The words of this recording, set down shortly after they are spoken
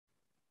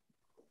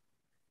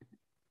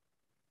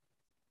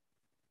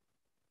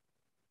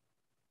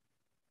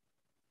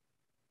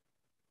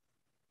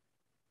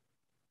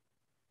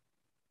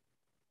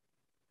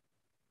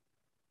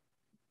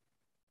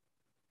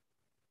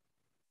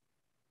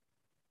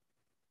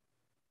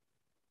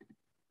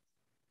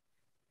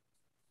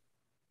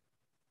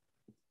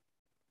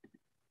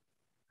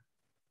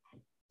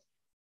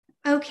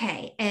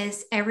Okay,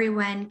 as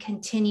everyone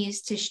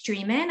continues to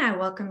stream in, I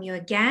welcome you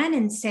again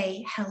and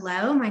say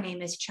hello. My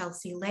name is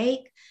Chelsea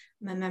Lake.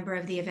 I'm a member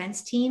of the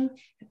events team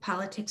at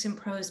Politics and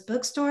Prose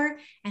Bookstore,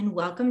 and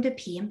welcome to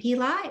PMP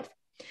Live.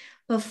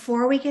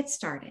 Before we get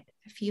started,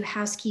 a few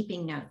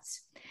housekeeping notes.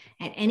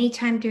 At any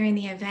time during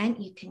the event,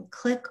 you can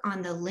click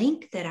on the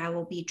link that I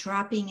will be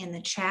dropping in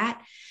the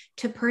chat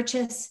to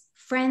purchase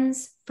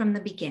Friends from the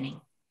Beginning.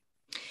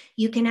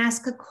 You can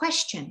ask a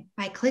question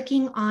by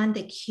clicking on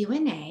the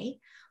Q&A,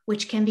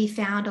 which can be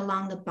found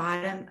along the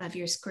bottom of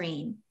your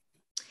screen.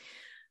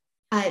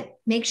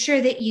 Make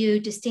sure that you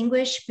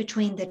distinguish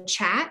between the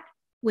chat,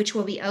 which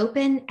will be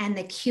open, and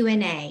the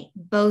Q&A.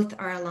 Both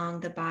are along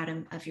the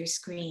bottom of your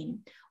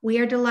screen. We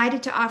are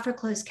delighted to offer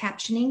closed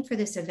captioning for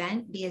this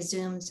event via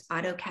Zoom's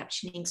auto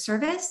captioning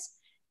service.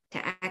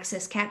 To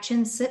access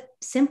captions,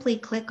 simply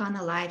click on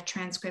the live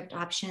transcript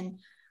option,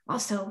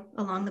 also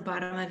along the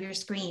bottom of your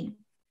screen.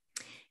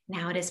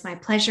 Now it is my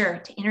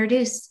pleasure to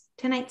introduce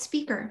tonight's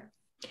speaker.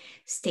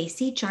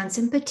 Stacey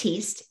Johnson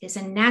Batiste is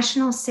a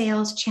national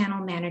sales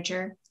channel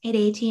manager at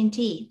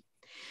AT&T.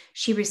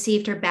 She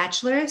received her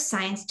Bachelor of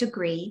Science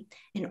degree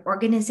in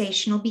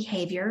organizational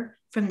behavior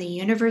from the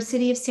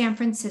University of San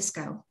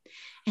Francisco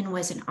and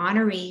was an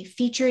honoree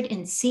featured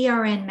in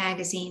CRN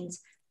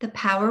Magazine's The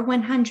Power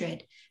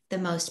 100, the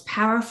most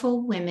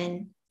powerful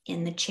women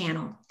in the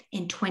channel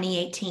in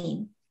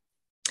 2018.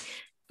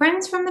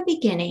 Friends from the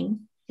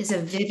Beginning is a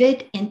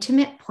vivid,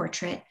 intimate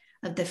portrait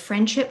of the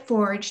friendship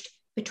forged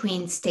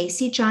between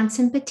Stacey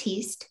Johnson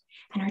Batiste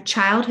and her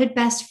childhood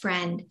best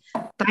friend,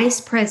 Vice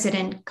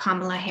President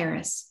Kamala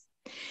Harris,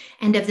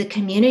 and of the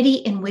community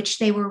in which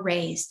they were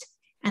raised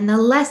and the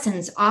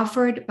lessons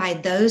offered by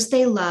those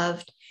they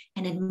loved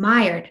and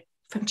admired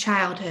from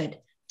childhood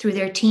through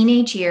their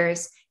teenage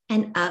years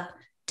and up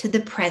to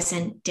the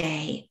present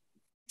day.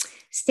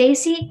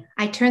 Stacey,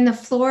 I turn the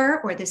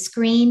floor or the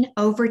screen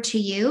over to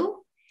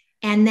you,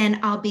 and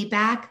then I'll be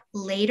back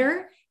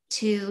later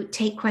to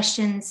take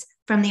questions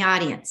from the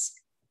audience.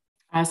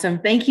 Awesome.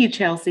 Thank you,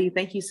 Chelsea.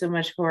 Thank you so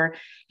much for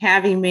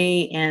having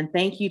me. And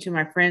thank you to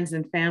my friends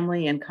and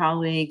family and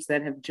colleagues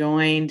that have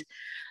joined.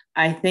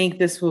 I think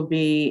this will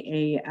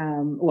be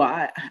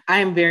I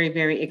am very,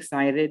 very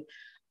excited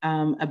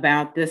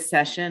about this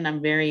session.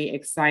 I'm very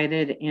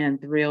excited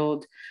and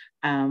thrilled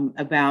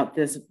about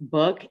this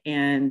book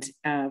and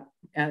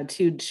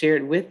to share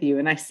it with you.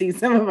 And I see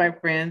some of my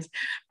friends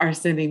are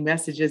sending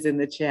messages in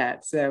the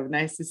chat. So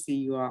nice to see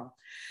you all.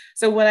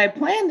 So what I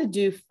plan to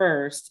do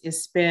first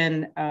is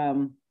spend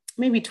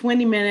maybe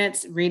 20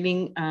 minutes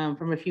reading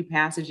from a few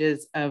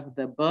passages of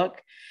the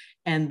book,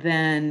 and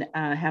then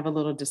have a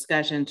little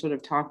discussion, sort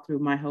of talk through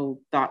my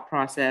whole thought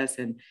process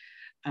and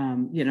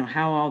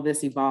how all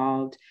this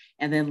evolved,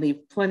 and then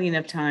leave plenty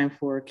of time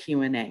for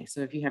Q&A. So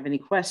if you have any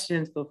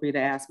questions, feel free to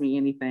ask me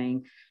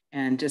anything,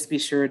 and just be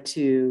sure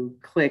to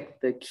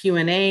click the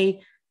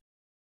Q&A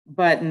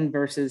button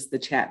versus the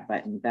chat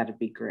button. That'd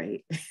be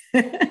great.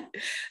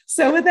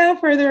 So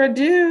without further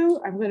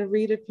ado, I'm going to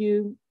read a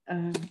few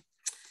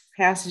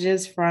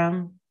passages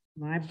from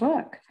my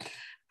book.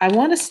 I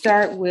want to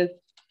start with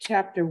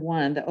chapter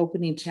 1, the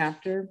opening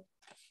chapter,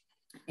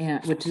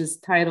 which is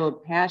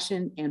titled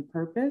Passion and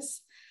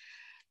Purpose.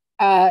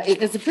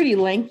 It's a pretty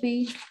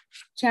lengthy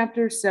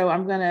chapter, so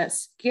I'm going to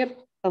skip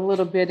a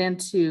little bit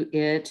into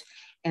it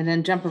and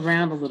then jump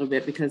around a little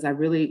bit because I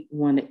really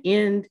want to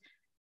end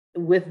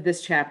with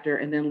this chapter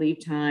and then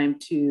leave time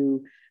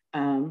to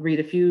read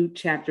a few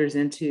chapters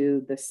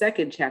into the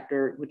second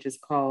chapter, which is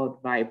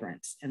called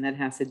Vibrance, and that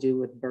has to do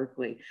with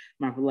Berkeley,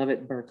 my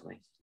beloved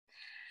Berkeley.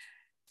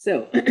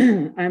 So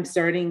I'm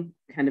starting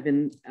kind of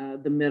in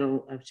the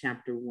middle of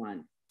chapter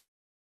 1.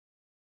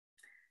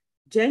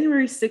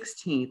 January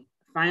 16th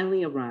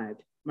finally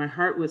arrived. My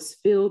heart was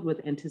filled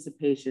with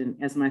anticipation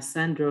as my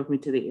son drove me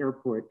to the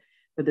airport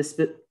for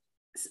the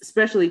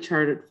specially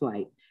chartered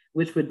flight,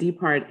 which would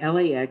depart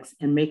LAX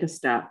and make a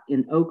stop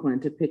in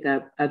Oakland to pick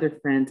up other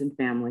friends and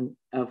family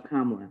of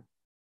Kamala,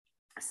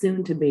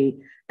 soon to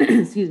be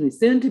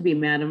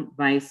Madam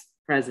Vice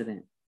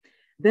President,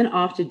 then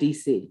off to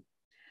DC.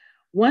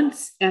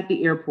 Once at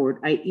the airport,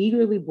 I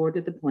eagerly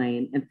boarded the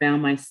plane and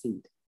found my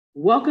seat.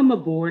 Welcome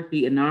aboard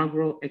the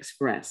inaugural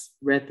express,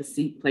 read the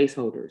seat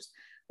placeholders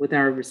with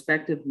our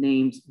respective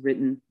names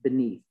written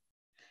beneath.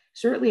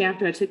 Shortly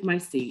after I took my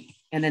seat,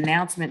 an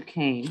announcement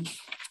came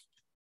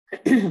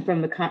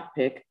from the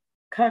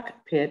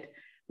cockpit,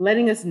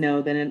 letting us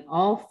know that an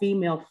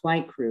all-female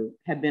flight crew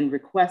had been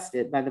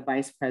requested by the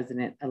vice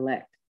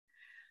president-elect.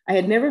 I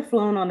had never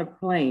flown on a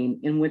plane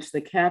in which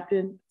the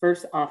captain,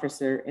 first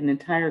officer, and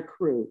entire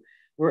crew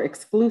were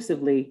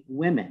exclusively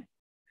women.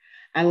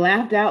 I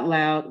laughed out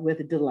loud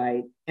with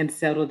delight and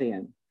settled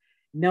in,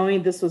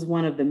 knowing this was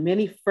one of the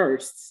many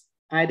firsts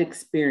I'd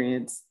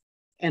experienced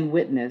and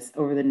witnessed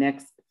over the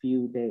next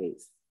few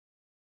days.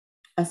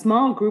 A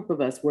small group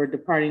of us were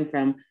departing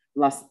from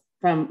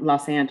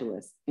Los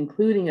Angeles,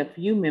 including a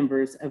few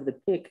members of the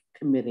PIC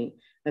committee,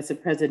 that's the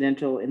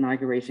Presidential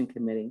Inauguration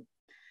Committee.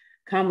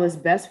 Kamala's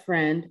best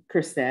friend,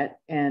 Chrisette,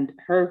 and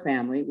her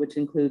family, which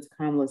includes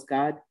Kamala's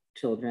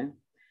children,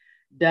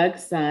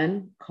 Doug's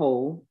son,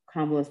 Cole,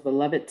 Kamala's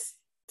beloved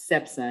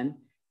stepson,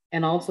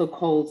 and also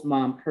Cole's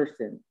mom,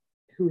 Kirsten,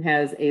 who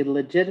has a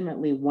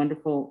legitimately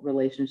wonderful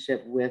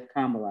relationship with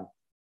Kamala.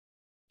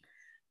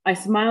 I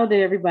smiled at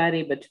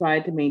everybody, but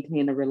tried to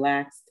maintain a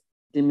relaxed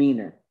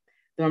demeanor,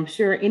 though I'm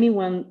sure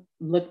anyone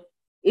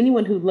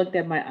who looked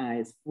at my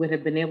eyes would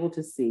have been able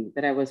to see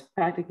that I was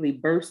practically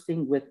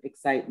bursting with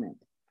excitement.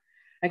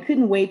 I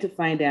couldn't wait to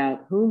find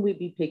out whom we'd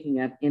be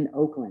picking up in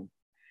Oakland.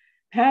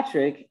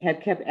 Patrick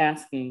had kept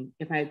asking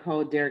if I had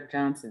called Derek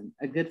Johnson,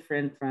 a good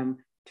friend from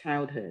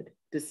childhood,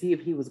 to see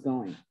if he was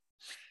going.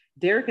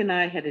 Derek and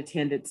I had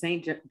attended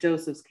St.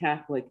 Joseph's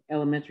Catholic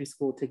Elementary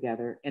School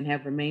together and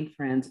have remained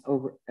friends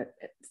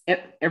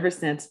ever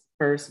since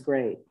first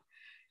grade.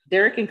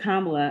 Derek and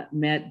Kamala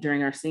met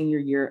during our senior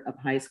year of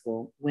high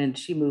school when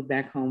she moved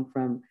back home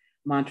from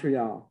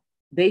Montreal.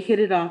 They hit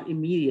it off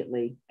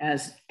immediately,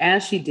 as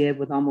she did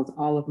with almost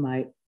all of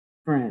my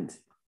friends.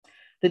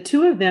 The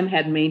two of them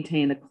had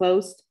maintained a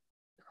close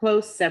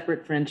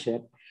separate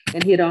friendship,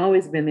 and he had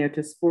always been there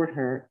to support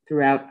her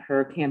throughout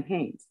her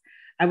campaigns.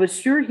 I was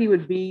sure he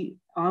would be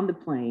on the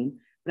plane,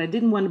 but I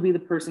didn't want to be the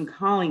person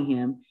calling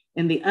him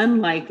in the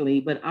unlikely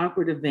but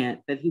awkward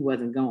event that he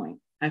wasn't going.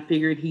 I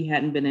figured he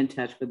hadn't been in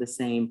touch for the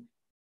same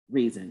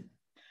reason.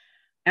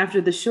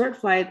 After the short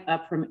flight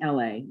up from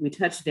LA, we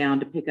touched down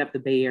to pick up the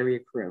Bay Area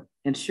crew.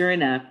 And sure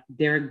enough,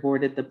 Derek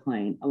boarded the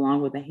plane,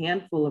 along with a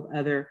handful of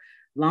other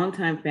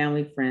longtime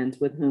family friends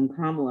with whom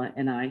Kamala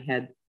and I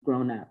had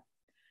grown up.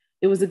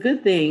 It was a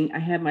good thing I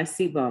had my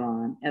seatbelt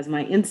on, as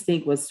my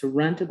instinct was to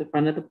run to the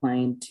front of the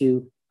plane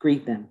to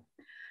greet them.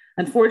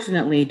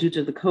 Unfortunately, due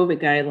to the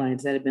COVID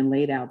guidelines that had been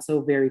laid out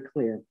so very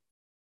clear,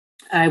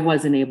 I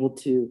wasn't able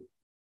to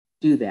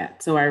do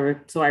that. So I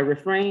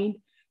refrained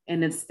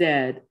and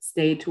instead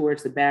stayed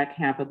towards the back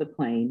half of the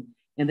plane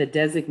in the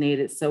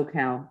designated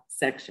SoCal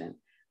section,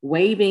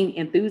 waving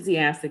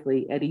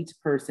enthusiastically at each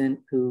person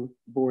who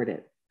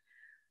boarded.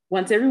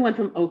 Once everyone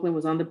from Oakland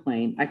was on the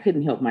plane, I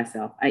couldn't help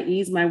myself. I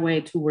eased my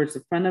way towards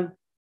the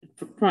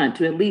front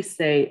to at least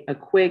say a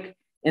quick,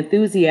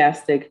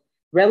 enthusiastic,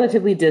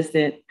 relatively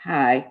distant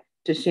hi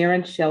to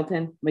Sharon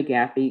Shelton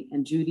McGaffey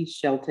and Judy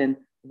Shelton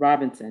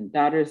Robinson,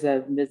 daughters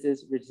of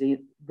Mrs.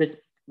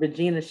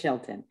 Regina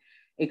Shelton,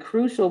 a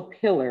crucial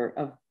pillar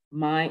of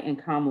my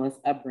and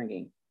Kamala's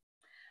upbringing.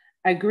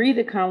 I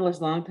greeted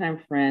Kamala's longtime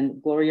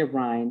friend, Gloria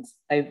Rhines,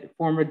 a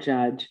former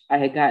judge I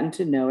had gotten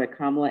to know at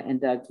Kamala and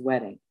Doug's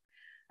wedding.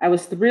 I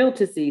was thrilled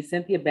to see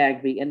Cynthia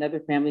Bagby and other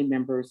family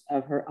members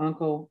of her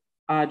uncle,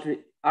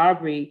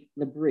 Aubrey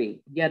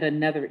Labrie, yet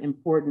another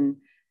important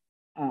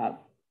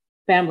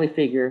family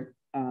figure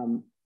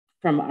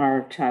from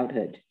our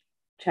childhood.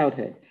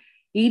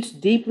 Each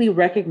deeply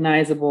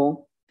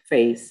recognizable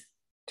face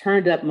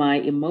turned up my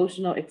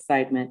emotional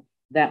excitement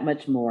that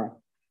much more.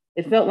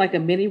 It felt like a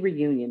mini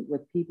reunion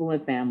with people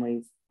and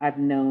families I've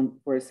known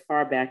for as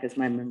far back as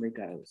my memory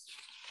goes.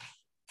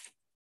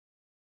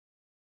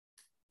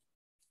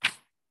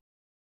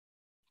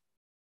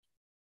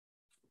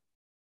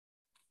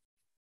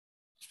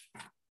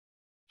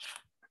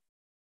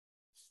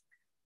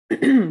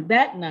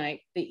 That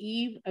night, the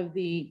eve of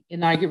the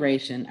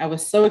inauguration, I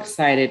was so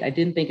excited, I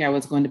didn't think I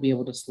was going to be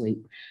able to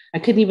sleep. I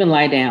couldn't even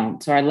lie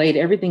down, so I laid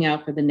everything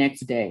out for the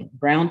next day.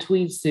 Brown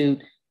tweed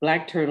suit,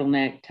 black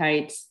turtleneck,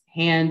 tights,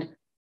 hand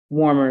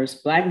warmers,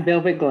 black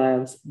velvet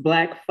gloves,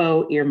 black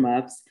faux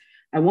earmuffs.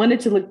 I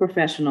wanted to look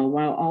professional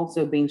while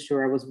also being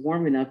sure I was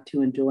warm enough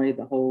to enjoy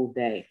the whole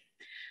day.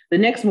 The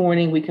next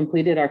morning, we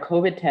completed our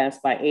COVID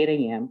test by 8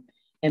 a.m.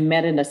 and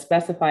met in a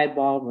specified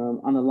ballroom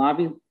on the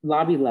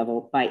lobby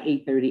level by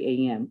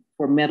 8:30 a.m.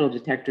 for metal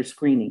detector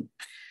screening.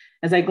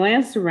 As I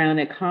glanced around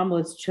at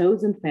Kamala's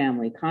chosen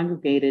family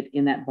congregated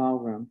in that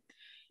ballroom,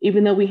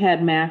 even though we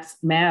had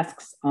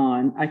masks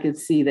on, I could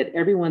see that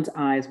everyone's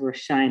eyes were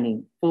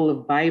shining, full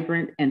of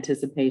vibrant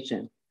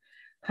anticipation.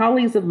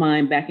 Colleagues of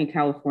mine back in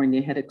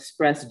California had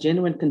expressed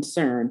genuine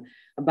concern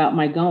about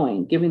my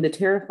going, given the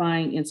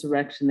terrifying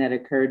insurrection that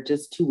occurred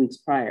just 2 weeks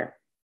prior.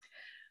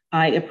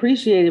 I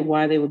appreciated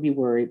why they would be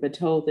worried, but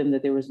told them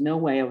that there was no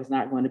way I was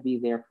not going to be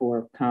there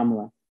for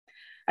Kamala.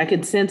 I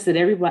could sense that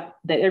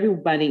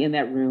everybody in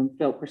that room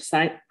felt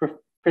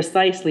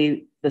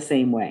precisely the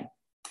same way.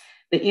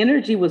 The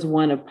energy was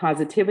one of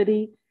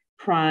positivity,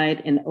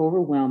 pride, and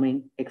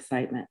overwhelming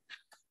excitement.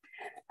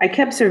 I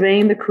kept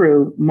surveying the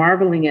crew,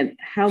 marveling at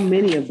how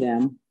many of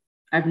them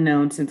I've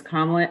known since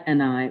Kamala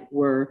and I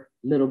were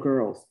little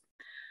girls.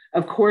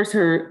 Of course,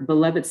 her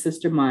beloved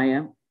sister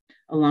Maya,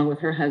 along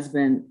with her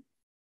husband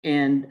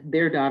and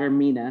their daughter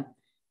Mina,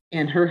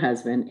 and her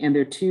husband, and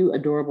their two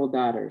adorable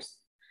daughters,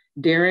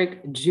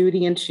 Derek,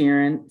 Judy, and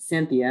Sharon,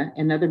 Cynthia,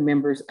 and other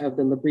members of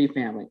the Labrie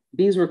family.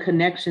 These were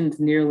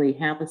connections nearly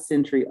half a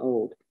century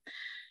old.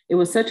 It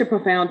was such a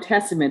profound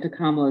testament to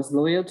Kamala's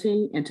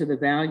loyalty and to the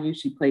value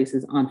she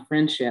places on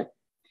friendship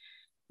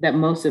that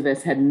most of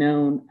us had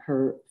known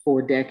her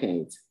for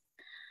decades.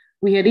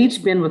 We had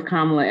each been with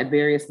Kamala at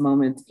various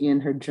moments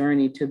in her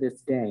journey to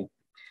this day.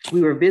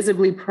 We were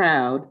visibly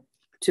proud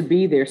to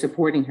be there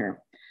supporting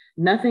her.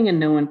 Nothing and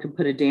no one could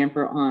put a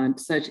damper on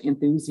such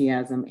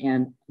enthusiasm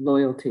and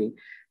loyalty.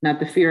 Not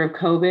the fear of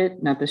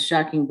COVID, not the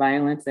shocking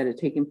violence that had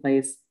taken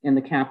place in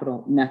the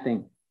Capitol,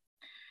 nothing.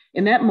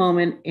 In that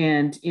moment,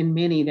 and in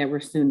many that were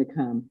soon to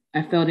come,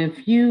 I felt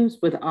infused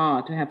with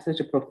awe to have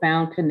such a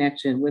profound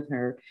connection with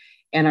her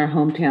and our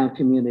hometown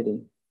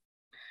community.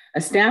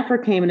 A staffer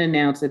came and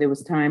announced that it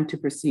was time to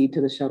proceed to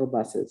the shuttle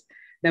buses.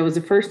 That was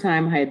the first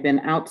time I had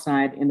been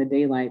outside in the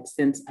daylight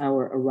since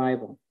our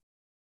arrival.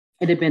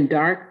 It had been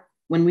dark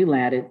when we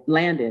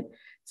landed,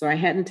 so I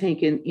hadn't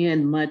taken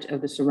in much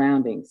of the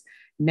surroundings.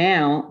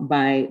 Now,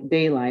 by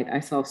daylight, I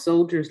saw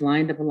soldiers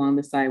lined up along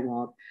the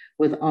sidewalk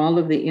with all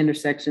of the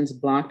intersections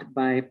blocked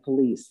by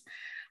police.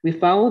 We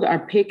followed our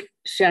pick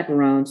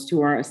chaperones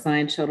to our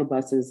assigned shuttle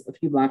buses a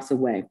few blocks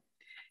away.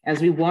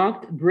 As we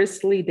walked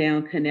briskly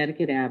down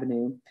Connecticut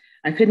Avenue,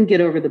 I couldn't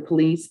get over the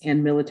police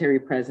and military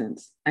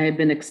presence. I had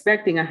been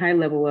expecting a high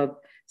level of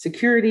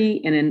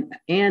security and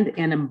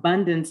an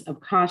abundance of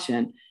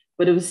caution,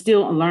 but it was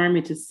still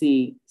alarming to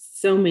see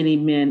so many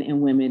men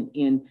and women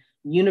in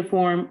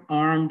uniform,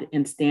 armed,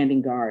 and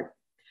standing guard.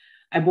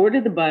 I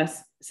boarded the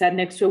bus, sat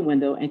next to a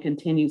window, and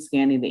continued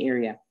scanning the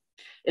area.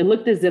 It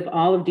looked as if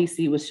all of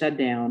DC was shut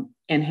down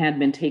and had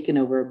been taken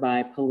over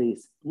by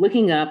police.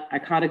 Looking up, I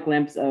caught a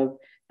glimpse of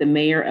the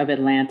mayor of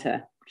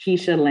Atlanta,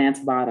 Keisha Lance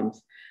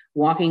Bottoms,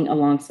 walking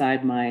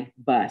alongside my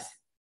bus.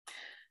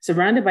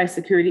 Surrounded by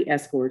security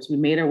escorts, we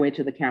made our way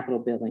to the Capitol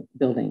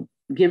building.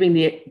 Given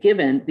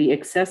the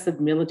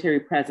excessive military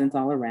presence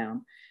all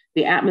around,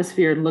 the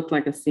atmosphere looked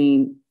like a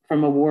scene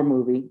from a war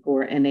movie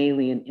or an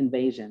alien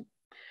invasion.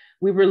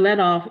 We were led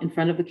off in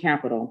front of the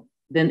Capitol,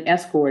 then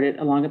escorted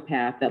along a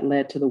path that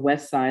led to the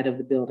west side of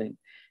the building,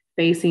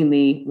 facing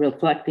the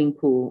reflecting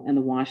pool and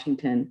the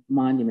Washington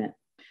Monument.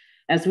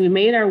 As we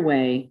made our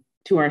way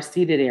to our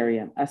seated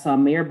area, I saw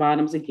Mayor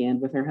Bottoms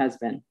again with her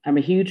husband. I'm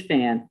a huge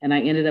fan, and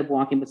I ended up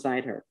walking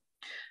beside her.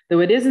 Though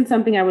it isn't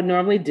something I would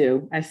normally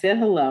do, I said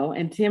hello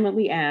and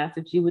timidly asked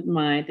if she wouldn't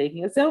mind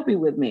taking a selfie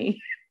with me.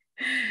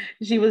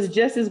 She was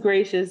just as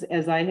gracious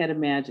as I had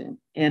imagined,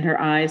 and her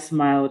eyes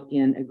smiled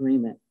in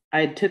agreement.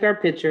 I took our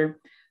picture,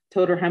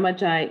 told her how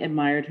much I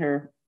admired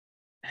her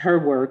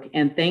work,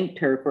 and thanked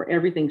her for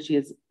everything she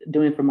is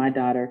doing for my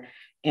daughter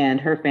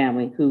and her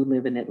family who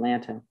live in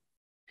Atlanta.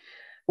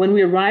 When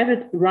we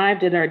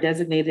arrived at our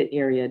designated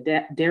area,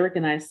 Derek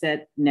and I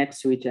sat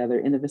next to each other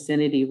in the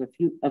vicinity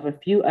of a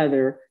few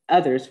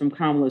others from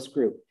Kamala's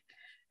group.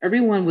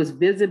 Everyone was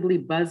visibly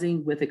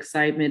buzzing with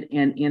excitement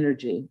and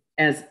energy,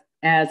 as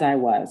I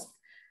was.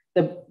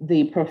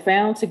 The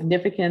profound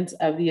significance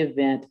of the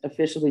event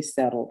officially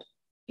settled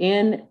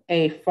in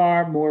a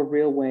far more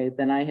real way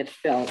than I had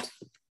felt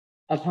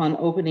upon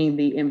opening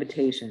the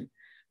invitation.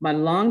 My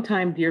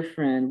longtime dear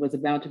friend was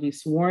about to be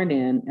sworn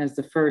in as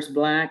the first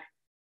Black,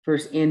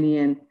 first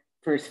Indian,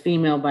 first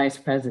female vice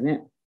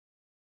president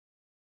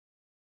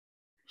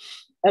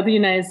of the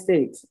United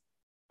States.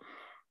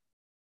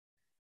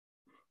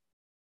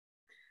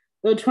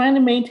 Though trying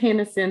to maintain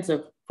a sense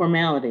of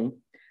formality,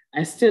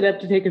 I stood up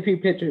to take a few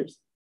pictures,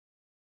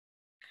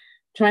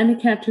 trying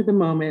to capture the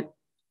moment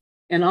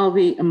and all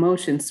the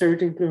emotion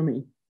surging through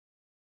me.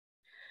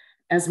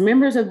 As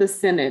members of the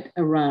Senate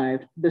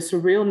arrived, the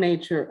surreal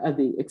nature of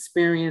the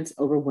experience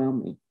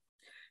overwhelmed me,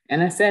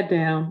 and I sat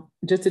down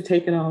just to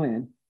take it all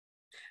in.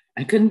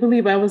 I couldn't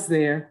believe I was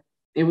there.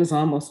 It was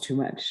almost too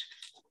much.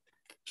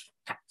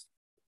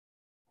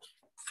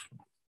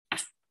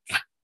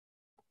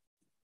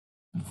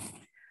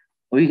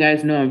 Well, you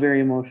guys know I'm very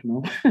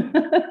emotional.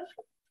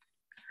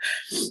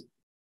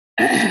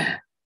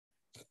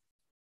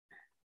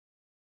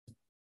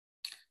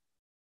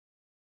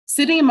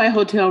 Sitting in my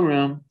hotel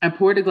room, I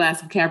poured a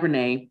glass of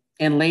Cabernet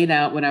and laid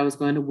out what I was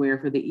going to wear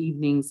for the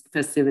evening's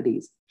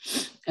festivities.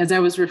 As I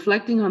was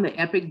reflecting on the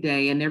epic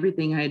day and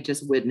everything I had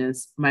just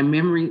witnessed, my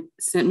memory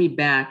sent me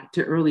back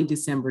to early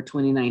December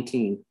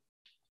 2019.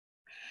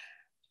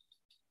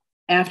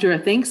 After a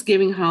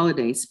Thanksgiving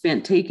holiday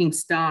spent taking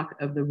stock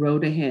of the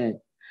road ahead,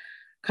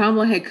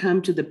 Kamala had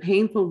come to the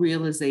painful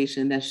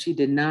realization that she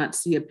did not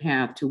see a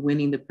path to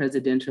winning the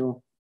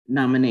presidential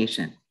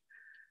nomination.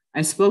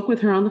 I spoke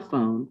with her on the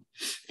phone,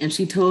 and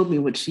she told me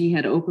what she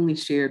had openly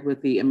shared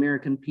with the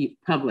American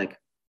public,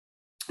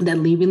 that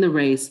leaving the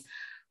race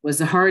was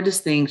the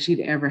hardest thing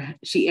she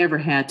ever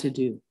had to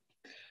do.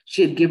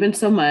 She had given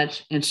so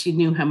much, and she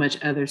knew how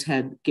much others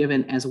had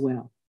given as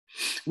well.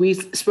 We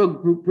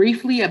spoke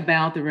briefly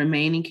about the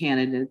remaining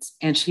candidates,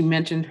 and she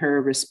mentioned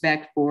her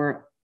respect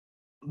for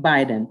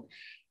Biden.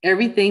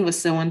 Everything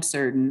was so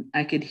uncertain.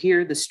 I could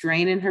hear the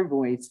strain in her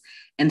voice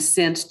and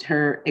sensed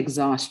her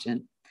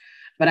exhaustion.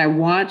 But I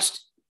watched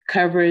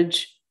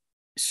coverage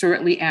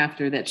shortly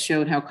after that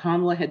showed how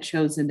Kamala had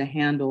chosen to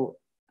handle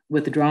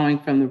withdrawing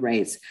from the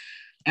race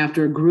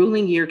after a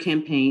grueling year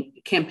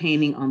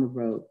campaigning on the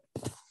road.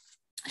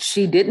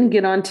 She didn't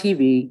get on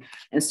TV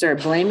and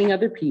start blaming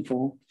other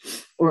people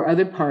or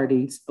other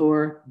parties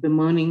or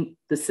bemoaning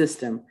the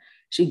system.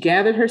 She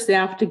gathered her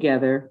staff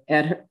together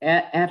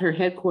at her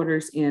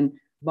headquarters in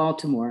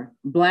Baltimore,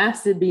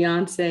 blasted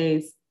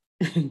Beyonce's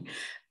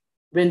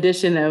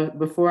rendition of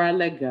Before I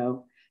Let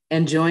Go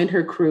and joined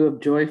her crew of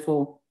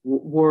joyful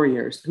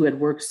warriors who had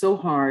worked so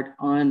hard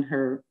on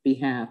her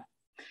behalf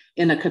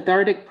in a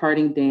cathartic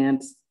parting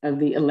dance of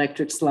the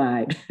electric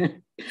slide.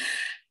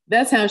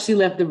 That's how she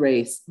left the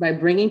race, by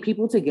bringing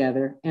people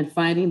together and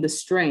finding the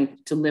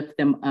strength to lift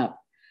them up,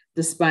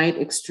 despite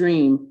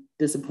extreme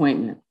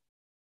disappointment.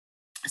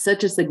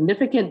 Such a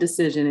significant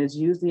decision is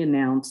usually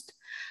announced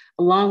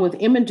along with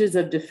images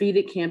of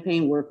defeated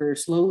campaign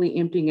workers slowly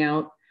emptying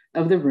out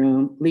of the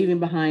room, leaving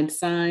behind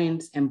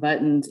signs and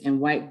buttons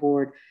and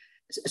whiteboard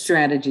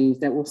strategies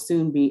that will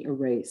soon be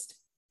erased.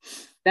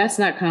 That's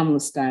not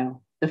Kamala's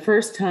style. The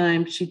first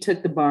time she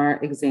took the bar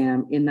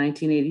exam in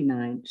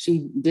 1989,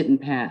 she didn't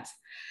pass.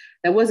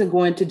 That wasn't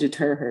going to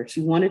deter her.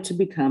 She wanted to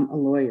become a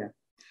lawyer.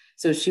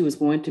 So she was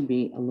going to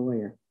be a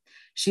lawyer.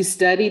 She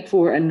studied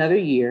for another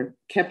year,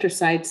 kept her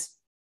sights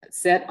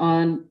set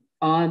on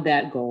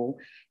that goal,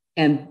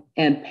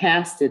 and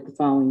passed it the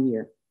following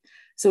year.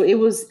 So it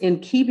was in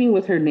keeping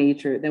with her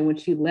nature that when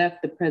she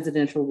left the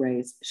presidential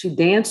race, she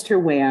danced her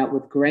way out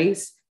with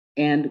grace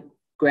and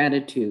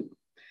gratitude,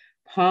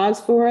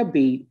 paused for a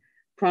beat,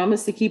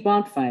 promised to keep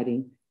on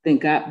fighting, then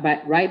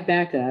got right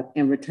back up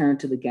and returned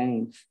to the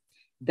game.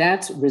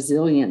 That's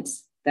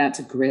resilience, that's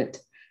grit,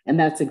 and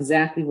that's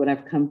exactly what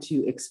I've come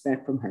to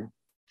expect from her.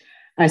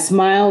 I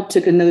smiled,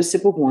 took another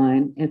sip of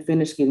wine, and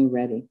finished getting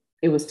ready.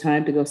 It was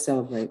time to go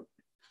celebrate.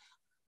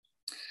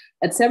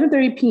 At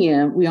 7:30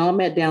 p.m., we all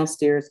met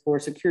downstairs for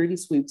security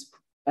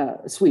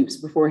sweeps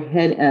before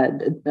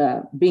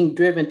being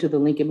driven to the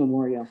Lincoln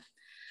Memorial.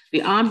 The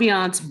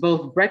ambiance,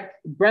 both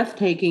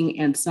breathtaking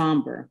and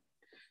somber,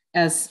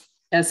 as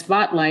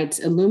spotlights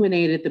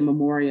illuminated the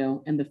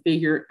memorial and the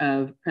figure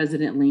of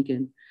President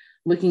Lincoln,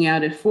 looking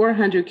out at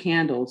 400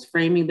 candles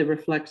framing the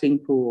reflecting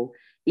pool,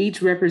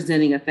 each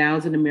representing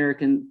 1,000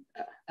 American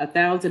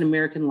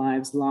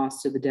lives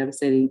lost to the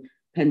devastating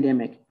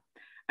pandemic.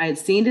 I had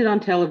seen it on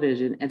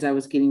television as I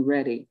was getting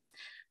ready,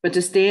 but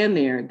to stand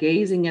there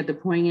gazing at the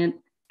poignant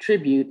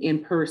tribute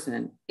in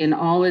person in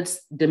all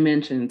its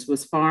dimensions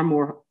was far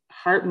more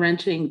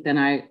heart-wrenching than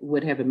I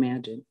would have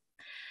imagined.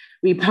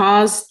 We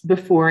paused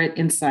before it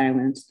in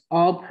silence,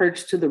 all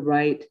perched to the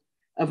right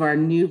of our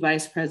new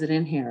Vice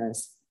President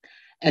Harris,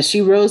 as she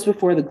rose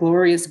before the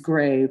glorious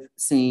grave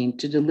scene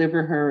to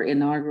deliver her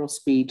inaugural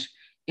speech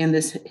in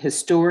this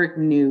historic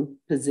new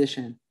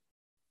position.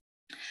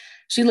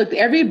 She looked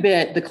every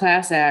bit the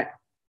class act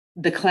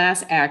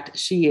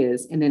she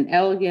is, in an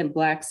elegant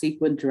black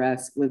sequin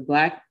dress with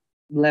black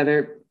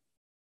leather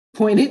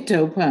pointed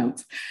toe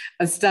pumps,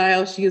 a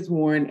style she has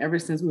worn ever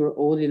since we were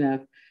old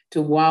enough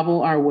to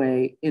wobble our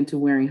way into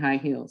wearing high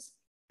heels.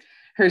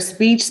 Her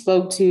speech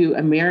spoke to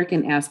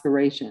American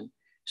aspiration.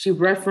 She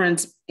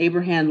referenced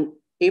Abraham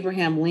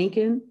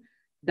Lincoln,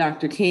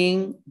 Dr.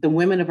 King, the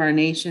women of our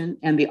nation,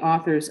 and the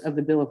authors of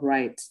the Bill of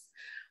Rights,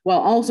 while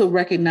also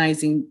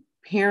recognizing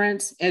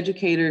parents,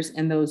 educators,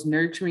 and those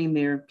nurturing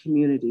their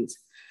communities.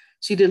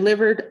 She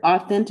delivered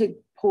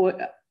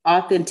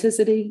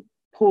authenticity,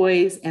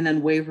 poise, and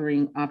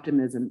unwavering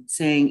optimism,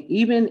 saying,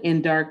 even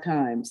in dark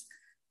times,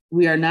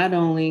 we not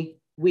only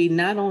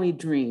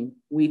dream,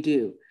 we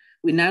do.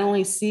 We not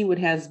only see what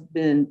has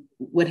been,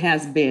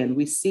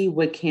 we see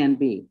what can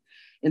be.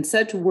 In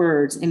such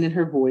words and in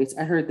her voice,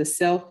 I heard the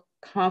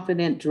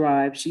self-confident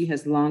drive she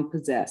has long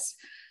possessed,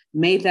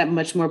 made that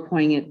much more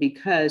poignant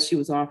because she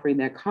was offering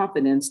that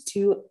confidence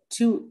to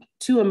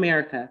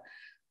America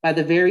by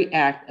the very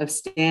act of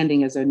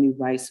standing as our new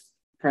vice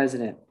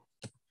president.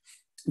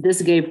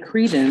 This gave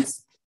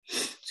credence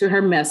to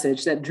her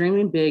message that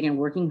dreaming big and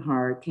working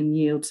hard can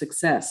yield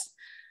success.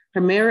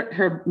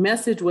 Her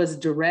message was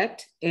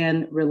direct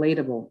and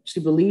relatable. She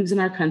believes in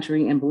our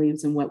country and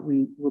believes in what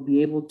we will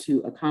be able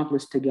to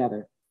accomplish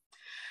together.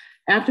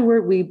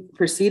 Afterward, we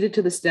proceeded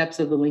to the steps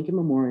of the Lincoln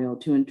Memorial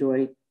to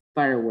enjoy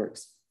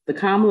fireworks. The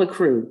Kamala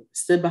crew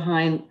stood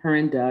behind her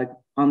and Doug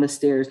on the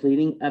stairs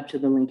leading up to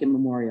the Lincoln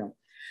Memorial.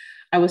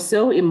 I was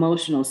so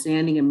emotional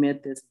standing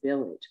amid this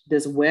village,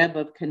 this web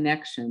of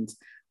connections,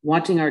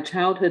 watching our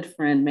childhood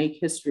friend make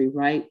history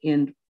right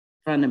in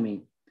front of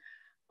me.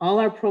 All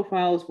our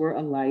profiles were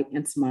alight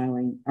and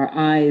smiling, our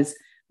eyes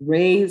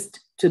raised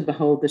to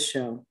behold the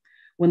show.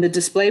 When the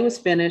display was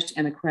finished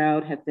and the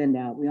crowd had thinned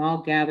out, we all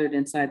gathered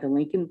inside the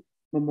Lincoln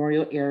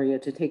Memorial area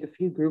to take a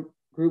few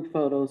group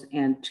photos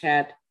and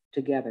chat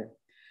together.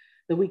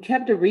 Though we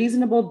kept a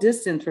reasonable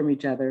distance from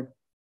each other,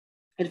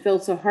 it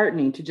felt so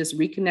heartening to just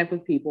reconnect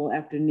with people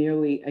after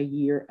nearly a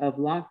year of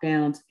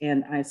lockdowns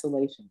and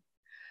isolation.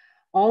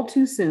 All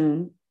too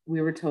soon,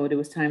 we were told it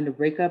was time to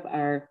break up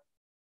our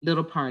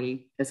little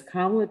party. As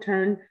Kamala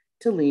turned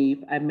to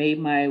leave, I made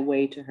my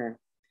way to her.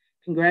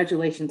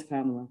 Congratulations,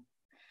 Kamala.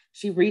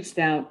 She reached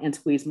out and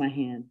squeezed my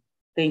hand.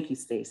 Thank you,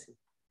 Stacey.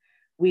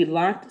 We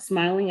locked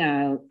smiling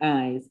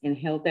eyes and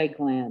held that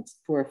glance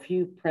for a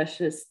few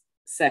precious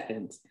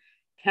seconds,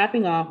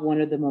 capping off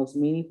one of the most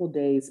meaningful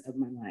days of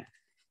my life.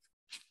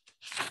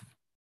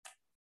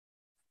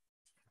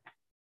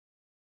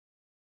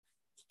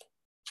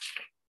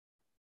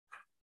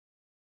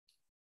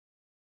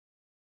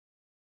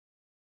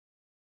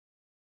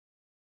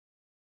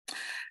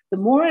 The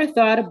more I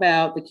thought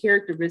about the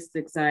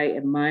characteristics I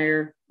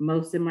admire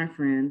most in my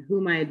friend,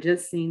 whom I had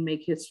just seen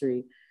make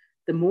history,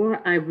 the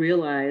more I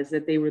realized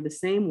that they were the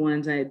same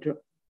ones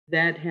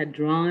that had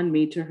drawn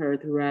me to her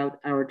throughout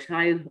our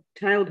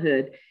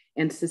childhood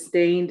and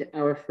sustained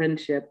our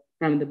friendship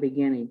from the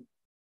beginning.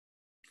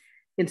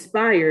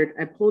 Inspired,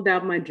 I pulled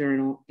out my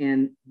journal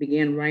and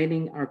began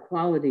writing out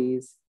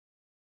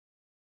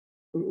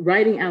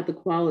the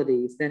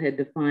qualities that had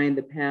defined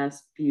the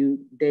past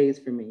few days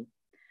for me.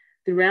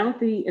 Throughout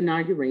the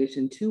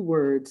inauguration, two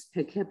words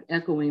had kept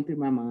echoing through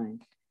my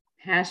mind: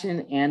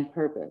 passion and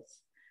purpose.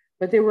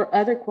 But there were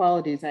other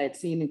qualities I had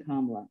seen in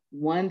Kamala,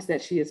 ones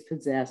that she has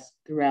possessed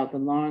throughout the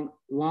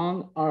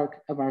long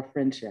arc of our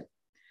friendship.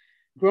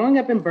 Growing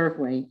up in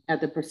Berkeley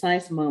at the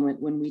precise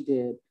moment when we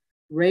did,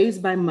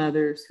 raised by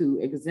mothers who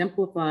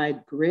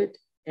exemplified grit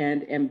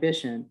and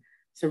ambition,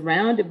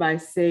 surrounded by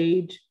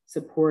sage,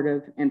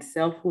 supportive, and the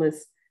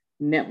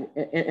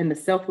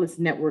selfless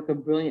network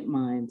of brilliant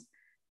minds,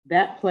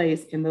 that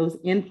place and those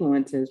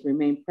influences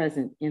remain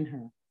present in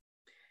her.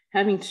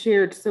 Having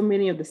shared so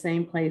many of the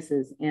same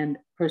places and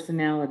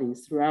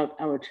personalities throughout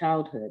our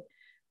childhood,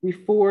 we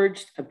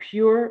forged a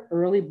pure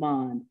early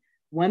bond,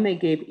 one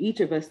that gave each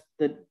of us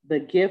the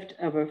gift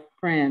of a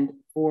friend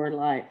for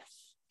life.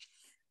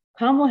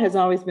 Kamala has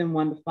always been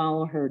one to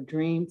follow her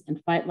dreams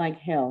and fight like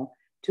hell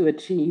to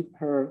achieve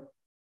her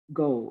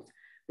goals.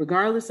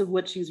 Regardless of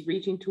what she's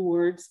reaching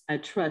towards, I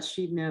trust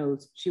she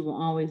knows she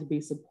will always be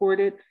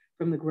supported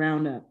from the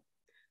ground up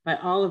by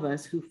all of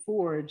us who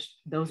forged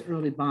those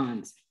early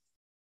bonds.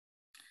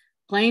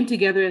 Playing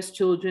together as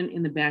children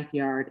in the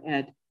backyard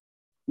at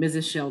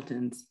Mrs.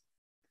 Shelton's,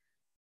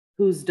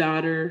 whose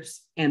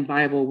daughters and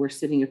Bible were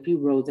sitting a few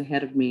rows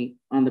ahead of me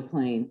on the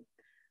plane,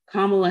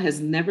 Kamala has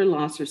never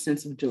lost her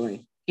sense of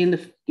joy,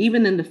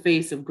 even in the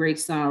face of great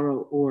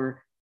sorrow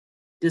or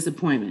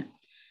disappointment.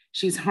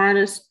 She's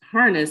harnessed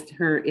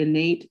her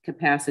innate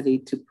capacity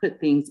to put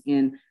things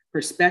in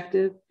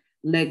perspective,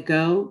 let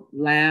go,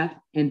 laugh,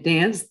 and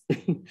dance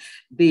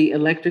the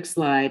electric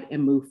slide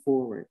and move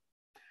forward.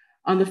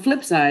 On the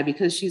flip side,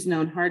 because she's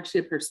known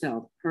hardship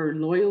herself, her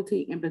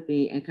loyalty,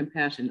 empathy, and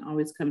compassion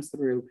always comes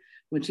through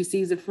when she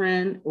sees a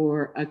friend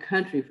or a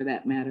country, for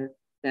that matter,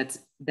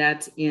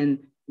 that's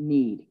in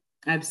need.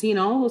 I've seen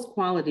all those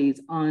qualities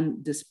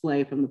on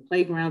display from the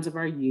playgrounds of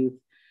our youth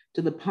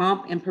to the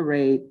pomp and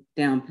parade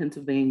down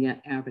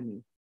Pennsylvania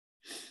Avenue.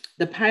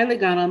 The pilot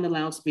got on the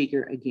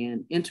loudspeaker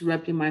again,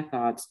 interrupting my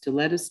thoughts to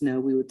let us know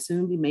we would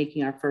soon be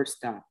making our first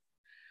stop.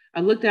 I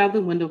looked out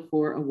the window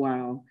for a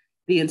while,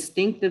 the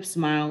instinctive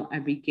smile I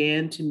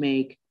began to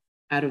make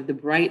out of the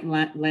bright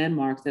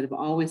landmarks that have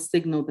always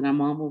signaled that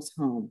I'm almost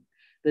home,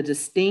 the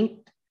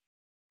distinct,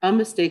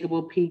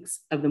 unmistakable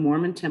peaks of the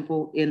Mormon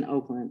Temple in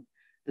Oakland,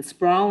 the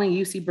sprawling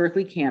UC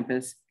Berkeley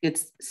campus,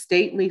 its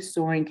stately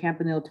soaring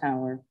Campanile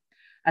Tower.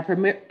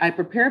 I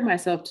prepared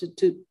myself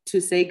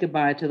to say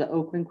goodbye to the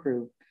Oakland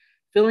crew,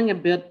 feeling a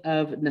bit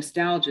of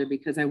nostalgia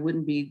because I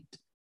wouldn't be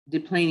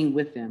deplaning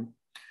with them.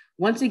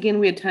 Once again,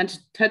 we had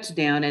touched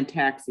down and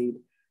taxied.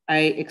 I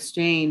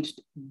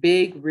exchanged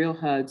big, real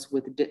hugs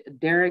with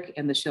Derek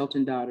and the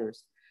Shelton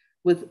daughters.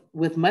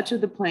 With much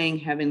of the plane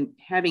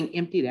having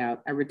emptied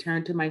out, I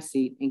returned to my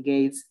seat and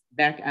gazed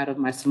back out of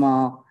my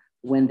small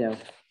window.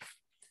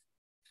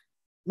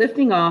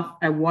 Lifting off,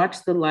 I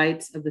watched the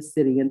lights of the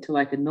city until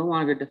I could no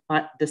longer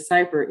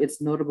decipher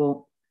its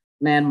notable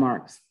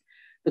landmarks.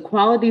 The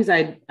qualities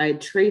I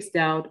traced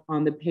out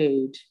on the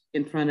page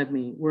in front of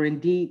me were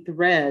indeed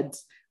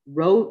threads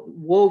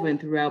woven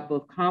throughout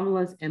both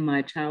Kamala's and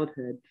my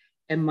childhood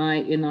and my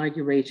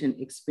inauguration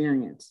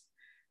experience.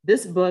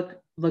 This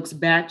book looks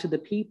back to the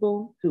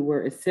people who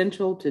were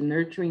essential to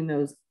nurturing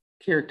those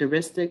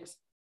characteristics.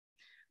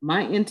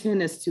 My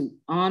intent is to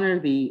honor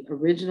the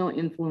original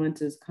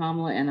influences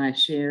Kamala and I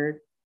shared,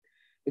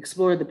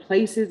 explore the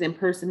places and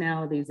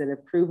personalities that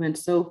have proven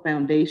so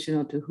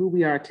foundational to who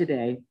we are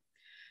today,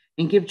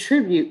 and give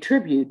tribute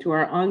to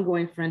our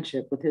ongoing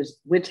friendship,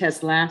 which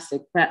has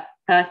lasted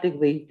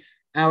practically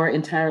our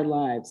entire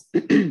lives.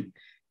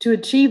 To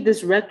achieve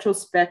this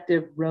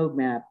retrospective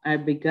roadmap,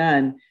 I've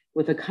begun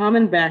with a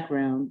common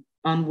background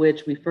on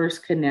which we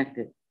first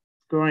connected,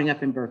 growing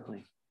up in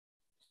Berkeley.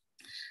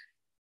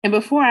 And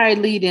before I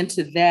lead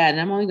into that, and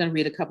I'm only going to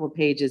read a couple of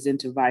pages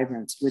into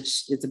Vibrance,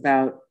 which is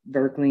about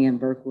Berkeley and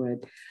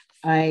Berkwood,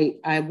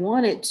 I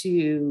wanted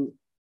to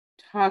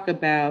talk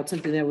about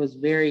something that was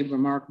very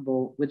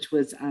remarkable, which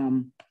was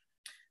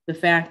the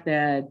fact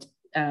that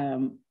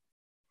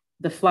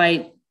the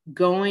flight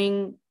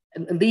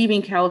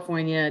leaving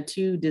California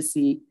to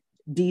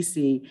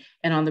DC,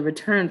 and on the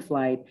return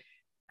flight,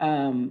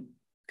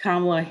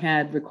 Kamala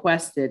had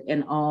requested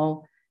an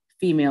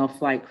all-female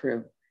flight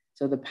crew.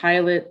 So the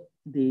pilot,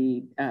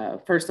 the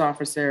first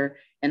officer,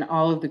 and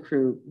all of the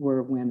crew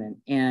were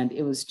women. And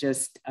it was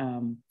just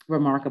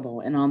remarkable.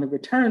 And on the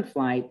return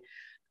flight,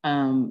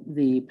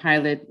 the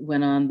pilot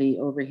went on the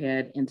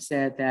overhead and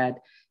said that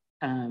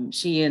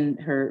she and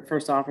her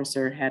first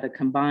officer had a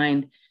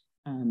combined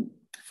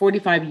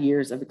 45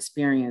 years of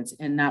experience,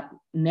 and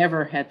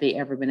never had they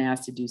ever been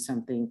asked to do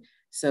something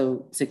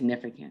so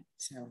significant.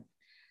 So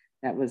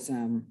that was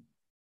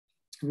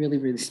really,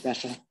 really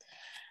special.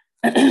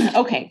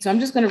 Okay, so I'm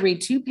just going to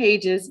read 2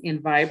 pages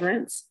in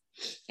Vibrance,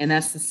 and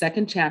that's the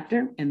 2nd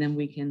chapter, and then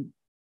we can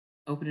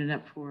open it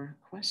up for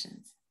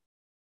questions.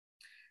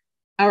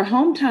 Our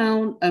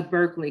hometown of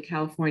Berkeley,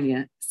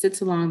 California,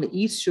 sits along the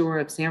east shore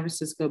of San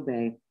Francisco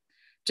Bay,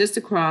 just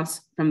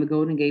across from the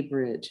Golden Gate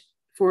Bridge.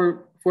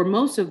 For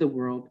most of the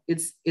world,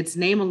 its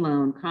name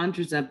alone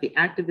conjures up the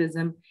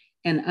activism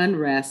and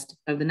unrest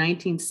of the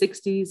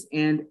 1960s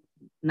and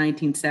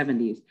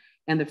 1970s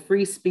and the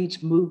free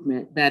speech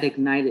movement that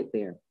ignited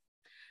there.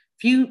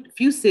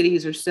 Few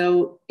cities are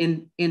so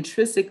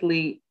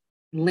intrinsically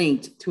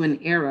linked to an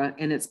era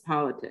and its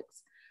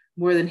politics.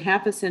 More than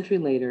half a century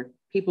later,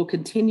 people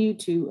continue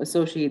to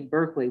associate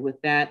Berkeley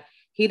with that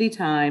heady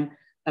time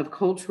of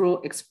cultural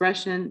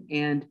expression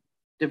and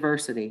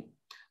diversity,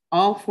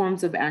 all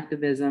forms of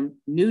activism,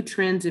 new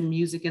trends in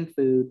music and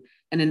food,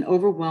 and an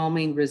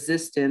overwhelming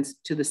resistance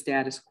to the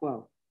status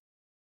quo.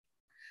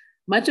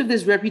 Much of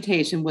this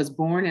reputation was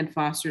born and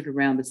fostered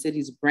around the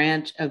city's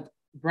branch of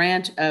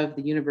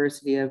the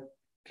University of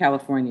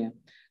California,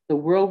 the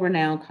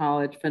world-renowned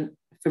college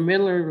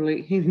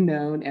familiarly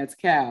known as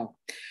Cal.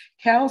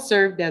 Cal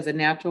served as a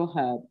natural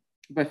hub,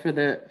 but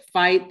the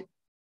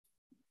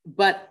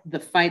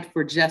fight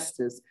for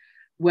justice,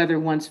 whether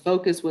one's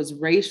focus was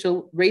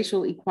racial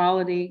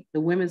equality,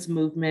 the women's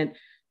movement,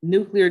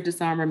 nuclear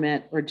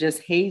disarmament, or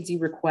just hazy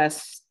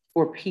requests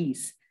for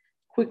peace,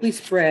 quickly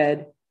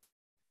spread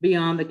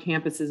beyond the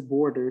campus's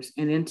borders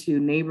and into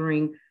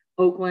neighboring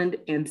Oakland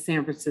and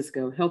San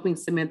Francisco, helping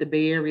cement the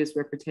Bay Area's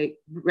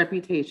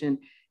reputation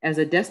as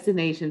a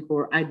destination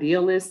for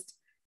idealists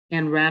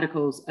and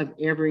radicals of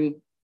every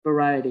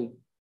variety.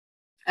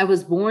 I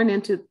was born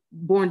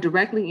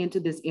directly into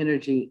this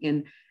energy in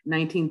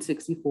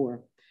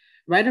 1964,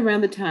 right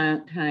around the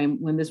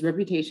time when this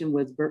reputation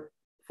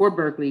for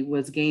Berkeley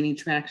was gaining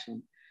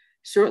traction,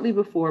 shortly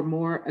before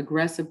more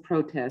aggressive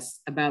protests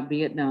about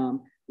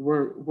Vietnam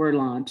were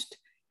launched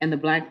and the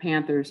Black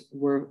Panthers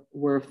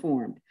were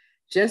formed.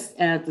 Just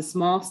as the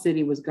small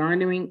city was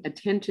garnering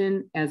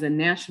attention as a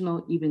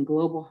national, even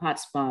global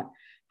hotspot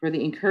for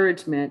the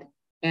encouragement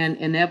and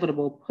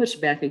inevitable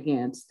pushback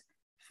against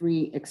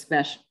free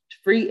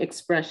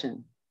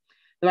expression.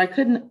 Though I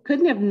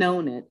couldn't have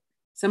known it,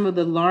 some of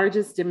the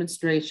largest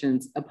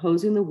demonstrations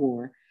opposing the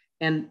war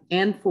and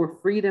for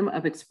freedom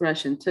of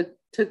expression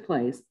took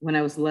place when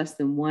I was less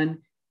than 1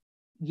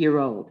 year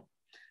old.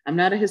 I'm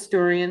not a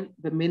historian,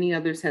 but many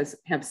others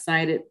have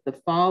cited the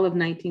fall of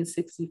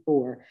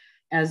 1964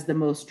 as the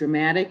most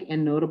dramatic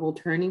and notable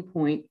turning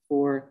point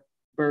for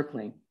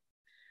Berkeley.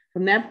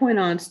 From that point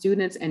on,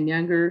 students and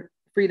younger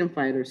freedom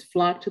fighters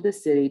flocked to the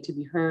city to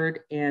be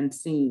heard and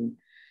seen.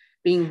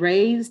 Being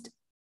raised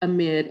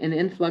amid an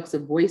influx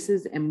of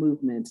voices and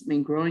movements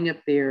made growing up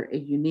there a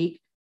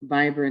unique,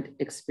 vibrant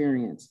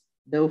experience.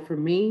 Though for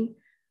me,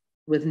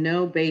 with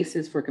no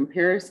basis for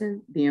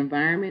comparison, the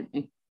environment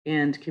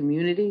and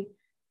community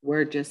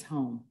were just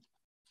home.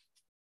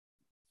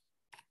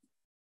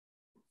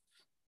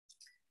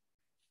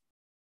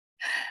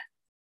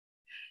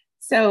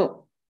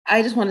 So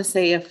I just want to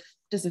say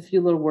just a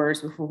few little words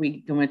before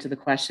we go into the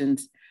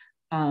questions.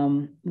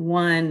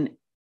 One,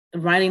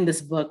 writing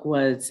this book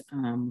was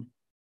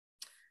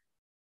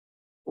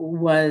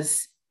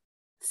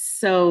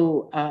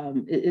so,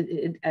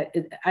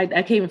 I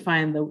can't even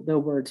find the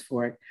words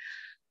for it.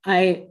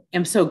 I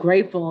am so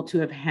grateful to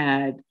have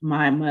had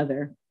my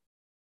mother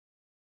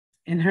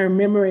and her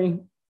memory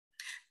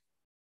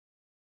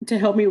to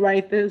help me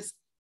write this.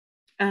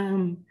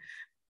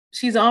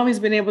 She's always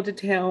been able to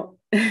tell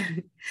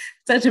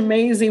such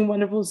amazing,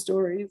 wonderful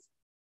stories.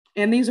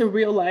 And these are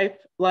real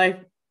life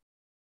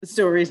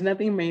stories,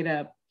 nothing made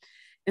up,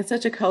 in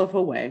such a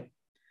colorful way.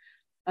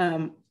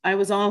 I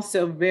was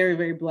also very,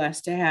 very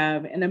blessed to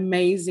have an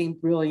amazing,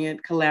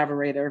 brilliant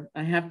collaborator.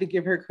 I have to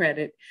give her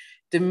credit.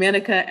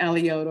 Domenica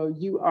Aliotto,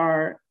 you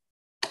are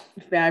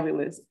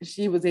fabulous.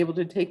 She was able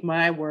to take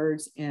my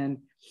words and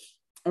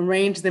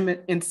arrange them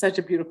in such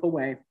a beautiful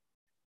way.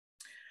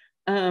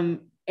 And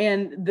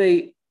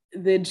the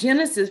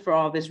genesis for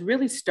all this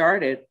really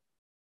started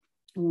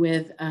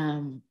with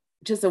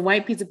just a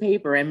white piece of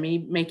paper and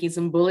me making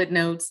some bullet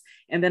notes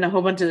and then a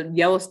whole bunch of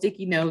yellow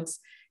sticky notes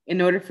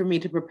in order for me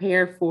to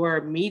prepare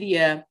for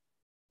media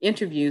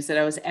interviews that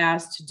I was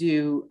asked to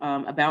do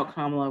about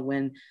Kamala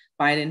when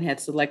Biden had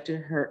selected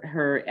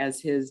her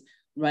as his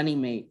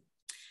running mate.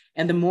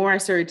 And the more I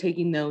started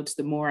taking notes,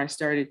 the more I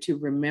started to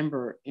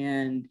remember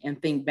and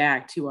think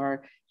back to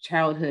our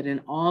childhood,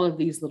 and all of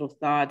these little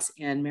thoughts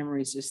and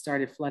memories just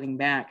started flooding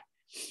back.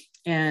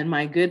 And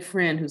my good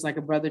friend, who's like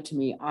a brother to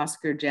me,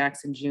 Oscar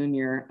Jackson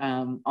Jr.,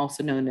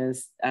 also known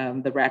as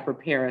the rapper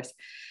Paris,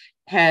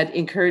 had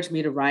encouraged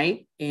me to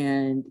write.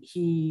 And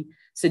he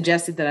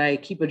suggested that I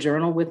keep a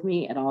journal with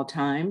me at all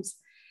times.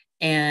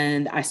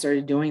 And I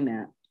started doing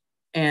that.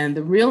 And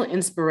the real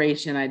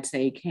inspiration, I'd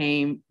say,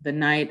 came the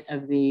night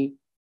of the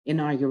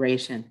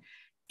inauguration.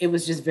 It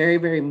was just very,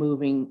 very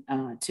moving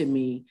to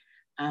me.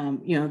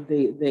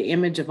 the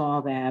image of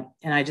all that.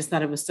 And I just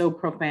thought it was so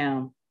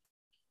profound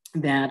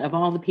that of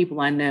all the people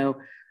I know,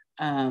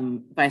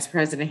 Vice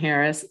President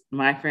Harris,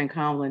 my friend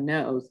Kamala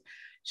knows,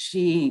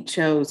 she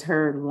chose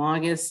her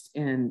longest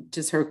and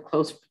just her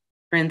close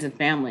friends and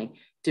family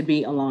to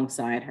be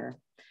alongside her.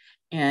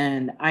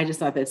 And I just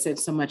thought that said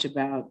so much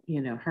about,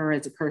 her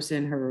as a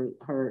person,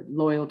 her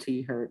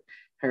loyalty, her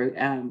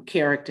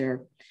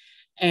character.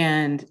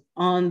 And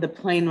on the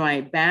plane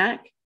ride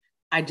back,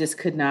 I just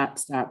could not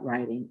stop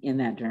writing in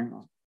that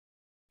journal.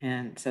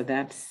 And so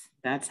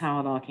that's how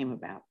it all came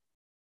about.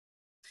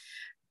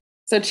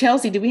 So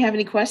Chelsea, do we have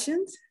any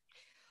questions?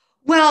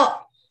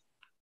 Well,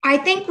 I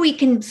think we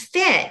can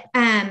fit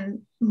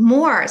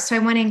more. So I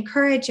want to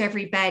encourage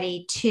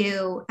everybody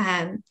to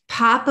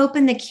pop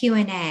open the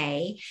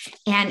Q&A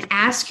and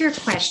ask your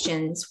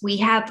questions. We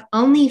have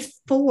only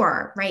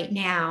 4 right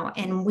now,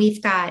 and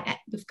we've got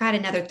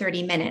another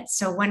 30 minutes.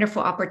 So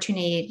wonderful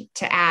opportunity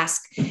to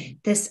ask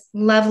this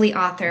lovely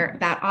author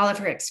about all of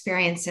her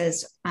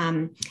experiences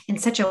in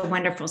such a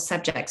wonderful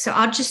subject. So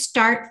I'll just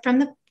start from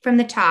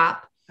the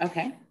top.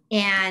 Okay.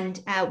 And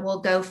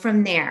we'll go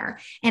from there.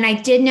 And I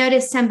did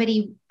notice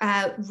somebody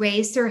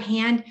raise their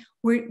hand.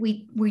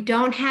 We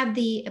don't have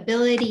the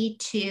ability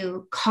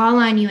to call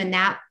on you in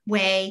that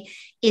way.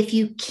 If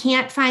you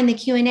can't find the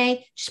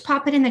Q&A, just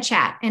pop it in the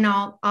chat and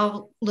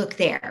I'll look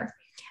there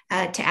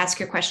to ask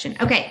your question.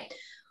 Okay,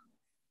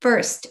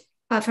 first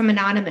from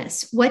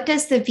Anonymous, what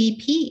does the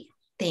VP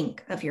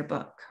think of your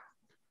book?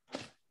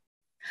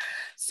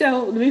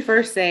 So let me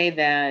first say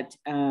that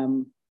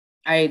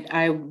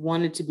I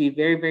wanted to be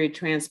very, very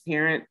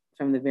transparent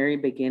from the very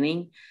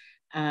beginning.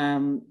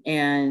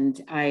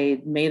 And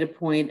I made a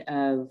point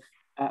of,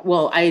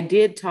 I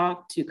did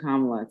talk to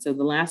Kamala. So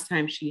the last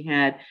time she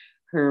had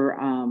her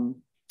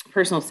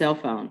personal cell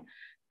phone,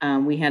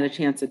 we had a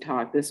chance to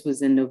talk. This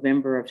was in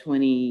November of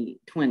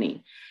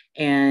 2020.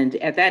 And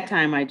at that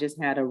time, I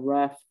just had a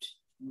rough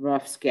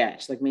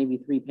sketch, like maybe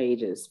 3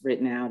 pages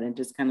written out and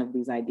just kind of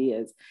these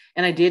ideas.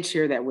 And I did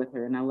share that with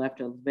her, and I left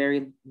a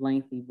very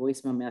lengthy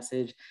voicemail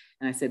message.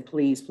 And I said,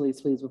 please,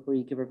 please, please, before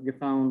you give up your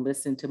phone,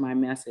 listen to my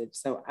message.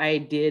 So I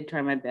did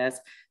try my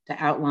best to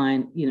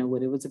outline,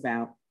 what it was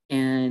about.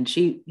 And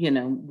she,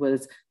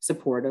 was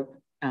supportive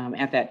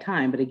at that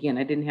time. But again,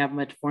 I didn't have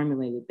much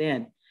formulated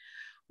then.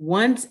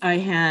 Once I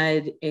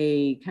had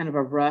a kind of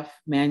a rough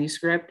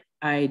manuscript,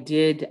 I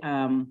did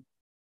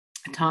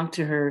talk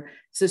to her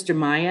sister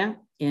Maya,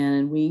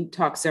 and we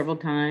talked several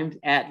times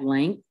at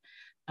length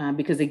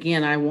because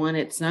again, I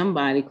wanted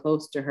somebody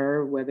close to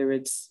her, whether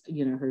it's,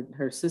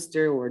 her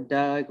sister or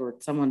Doug or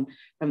someone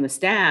from the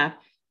staff,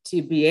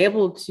 to be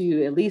able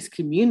to at least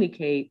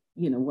communicate,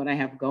 what I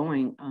have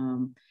going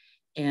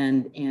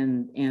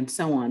and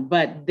so on.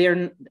 But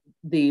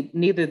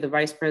neither the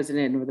vice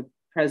president nor the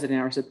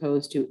president are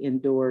supposed to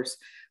endorse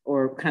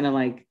or kind of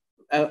like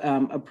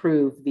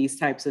approve these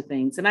types of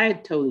things. And I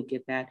totally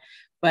get that.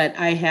 But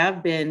I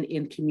have been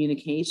in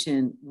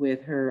communication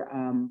with her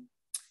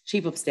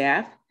chief of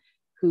staff,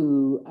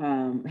 who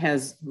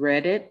has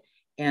read it,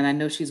 and I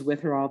know she's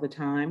with her all the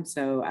time.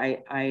 So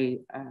I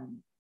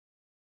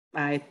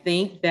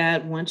think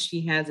that once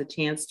she has a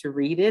chance to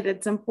read it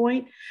at some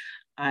point,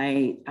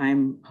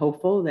 I'm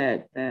hopeful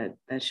that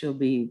she'll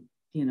be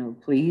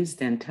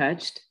pleased and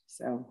touched.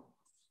 So,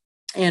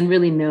 and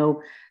really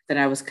know that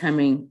I was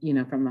coming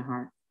from the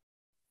heart.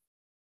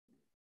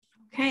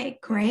 Okay,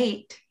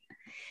 great.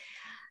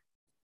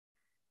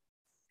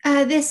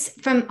 This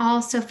from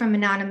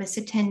anonymous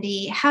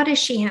attendee, how does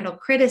she handle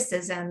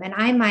criticism? And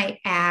I might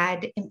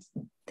add, in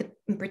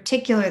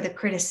particular, the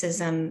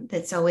criticism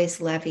that's always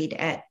levied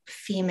at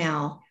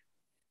female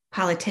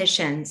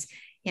politicians.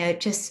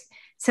 Just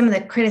some of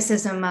the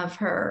criticism of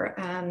her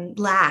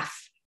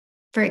laugh,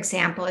 for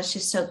example, is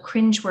just so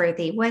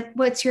cringeworthy.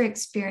 What's your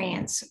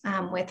experience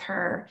with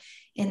her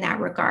in that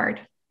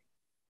regard?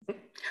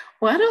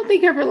 Well, I don't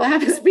think her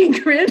laugh is being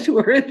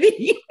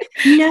cringeworthy.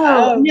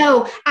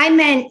 No, I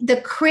meant the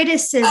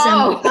criticism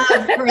of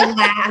her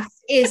laugh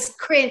is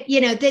cringe.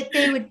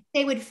 That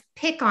they would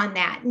pick on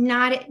that.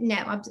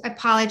 I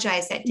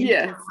apologize. That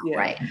didn't come out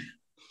right.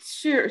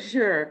 Sure.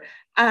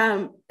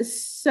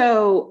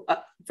 So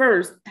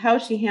first, how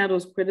she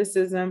handles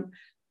criticism.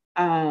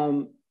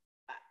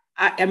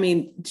 I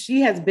mean,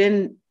 she's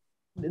been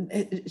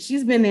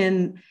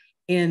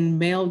in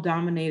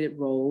male-dominated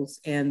roles,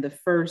 and the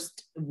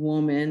first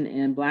woman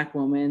and Black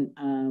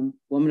woman,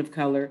 woman of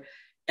color,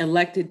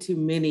 elected to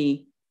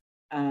many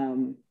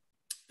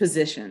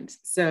positions.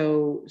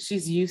 So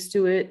she's used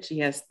to it. She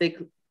has thick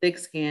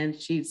skin.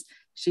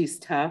 She's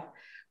tough.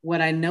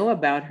 What I know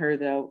about her,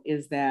 though,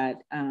 is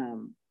that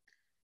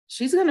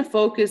she's going to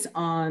focus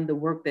on the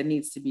work that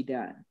needs to be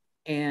done,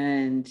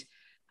 and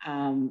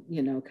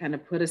kind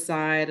of put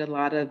aside a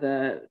lot of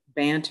the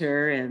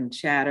banter and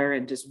chatter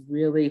and just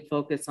really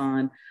focus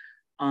on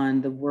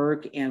the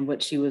work and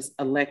what she was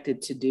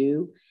elected to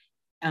do.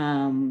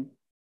 And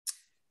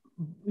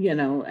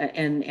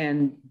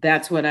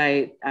that's what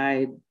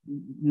I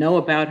know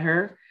about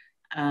her.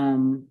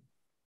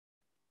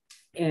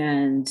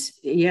 And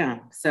yeah,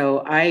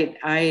 so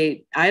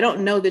I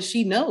don't know that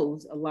she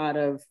knows a lot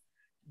of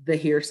the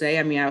hearsay.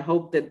 I mean, I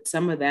hope that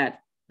some of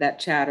that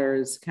chatter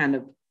is kind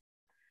of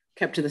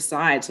kept to the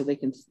side so they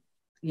can,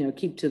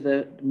 keep to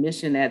the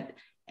mission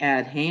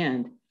at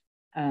hand.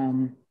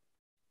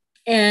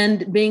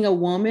 And being a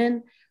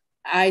woman,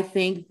 I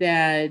think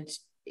that,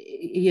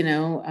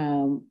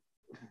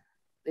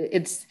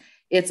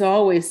 it's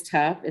always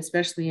tough,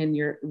 especially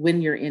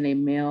when you're in a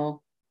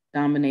male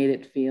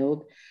dominated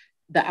field.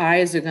 The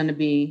eyes are going to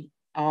be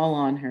all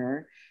on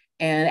her.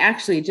 And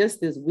actually,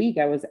 just this week,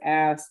 I was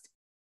asked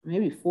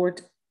maybe 3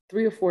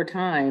 or 4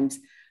 times,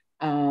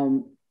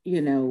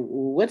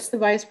 what's the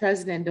vice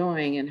president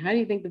doing? And how do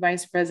you think the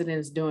vice president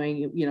is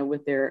doing,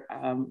 with their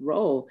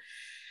role?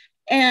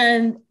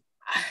 And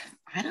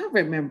I don't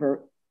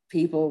remember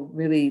people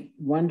really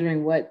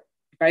wondering what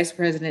Vice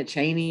President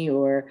Cheney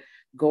or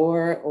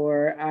Gore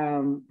or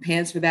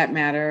Pence, for that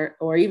matter,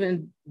 or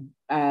even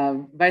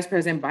Vice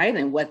President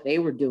Biden, what they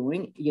were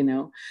doing.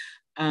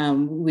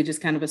 We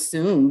just kind of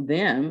assumed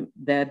them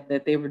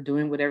that they were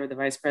doing whatever the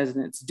vice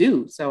presidents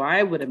do. So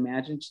I would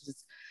imagine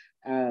she's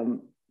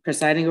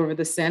presiding over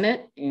the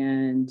Senate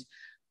and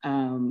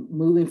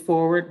moving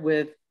forward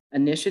with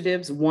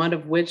initiatives, one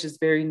of which is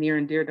very near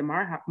and dear to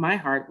my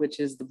heart, which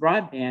is the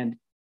broadband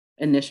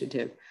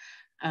initiative.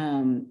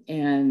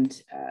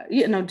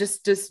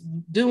 Just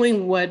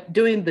doing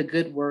the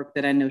good work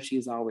that I know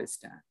she's always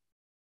done.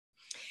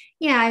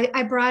 Yeah,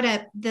 I brought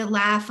up the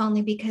laugh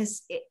only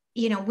because,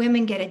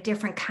 women get a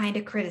different kind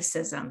of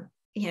criticism,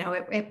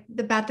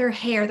 about their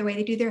hair, the way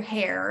they do their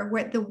hair,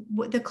 what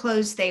the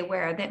clothes they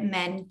wear that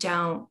men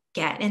don't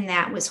get. And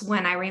that was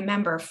one I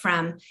remember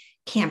from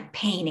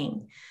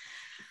campaigning.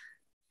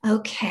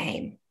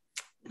 Okay,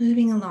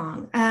 moving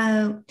along.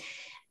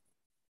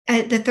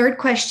 The third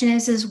question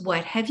is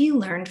what have you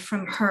learned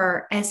from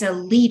her as a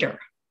leader?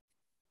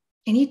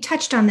 And you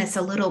touched on this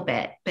a little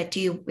bit, but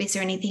is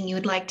there anything you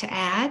would like to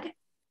add?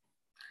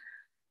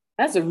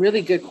 That's a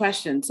really good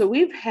question. So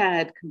we've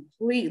had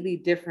completely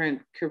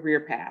different career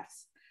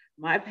paths.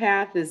 My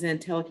path is in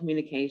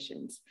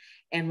telecommunications.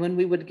 And when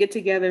we would get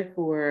together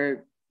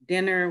for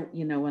dinner,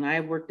 when I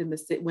worked in the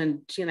city,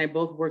 when she and I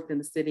both worked in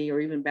the city, or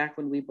even back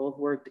when we both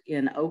worked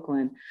in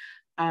Oakland,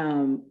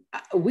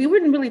 we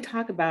wouldn't really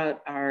talk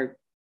about our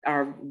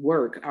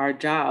work, our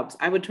jobs.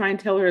 I would try and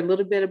tell her a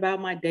little bit about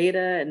my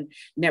data and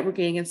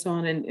networking and so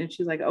on. And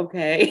she's like,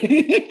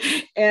 okay.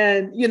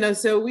 And,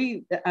 so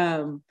we,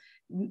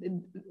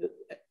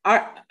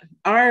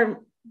 our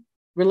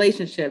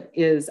relationship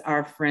is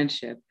our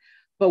friendship.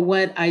 But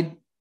what I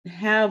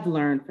have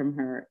learned from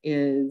her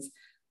is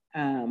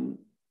I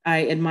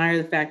admire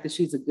the fact that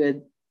she's a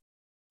good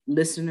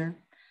listener.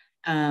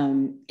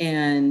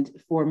 And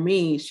for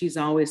me, she's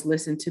always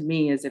listened to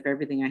me as if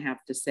everything I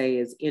have to say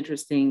is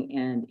interesting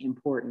and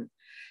important.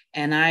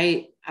 And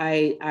I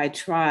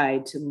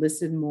try to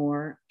listen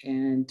more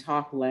and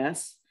talk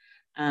less,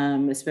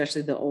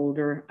 especially the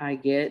older I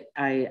get.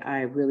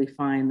 I really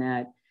find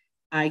that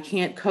I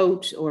can't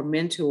coach or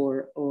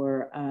mentor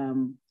or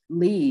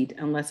lead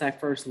unless I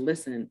first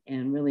listen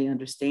and really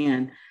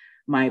understand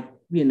my,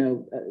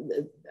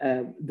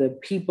 the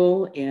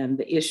people and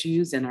the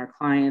issues and our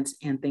clients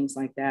and things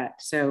like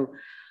that. So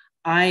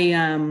I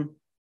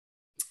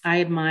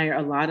admire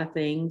a lot of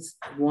things,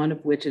 one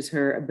of which is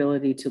her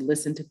ability to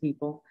listen to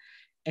people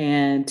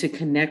and to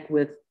connect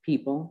with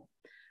people.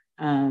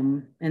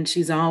 And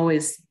she's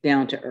always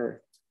down to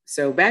earth.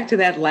 So back to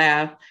that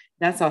laugh,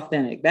 that's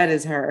authentic. That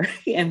is her,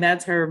 and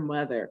that's her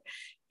mother.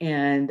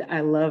 And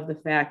I love the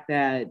fact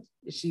that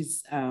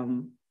she's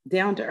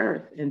down to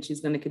earth, and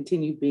she's going to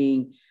continue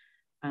being,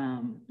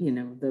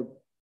 the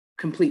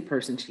complete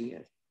person she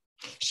is.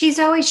 She's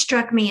always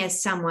struck me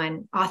as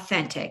someone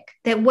authentic,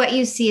 that what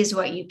you see is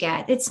what you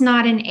get. It's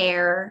not an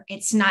air.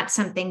 It's not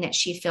something that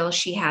she feels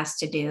she has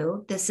to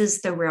do. This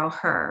is the real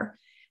her.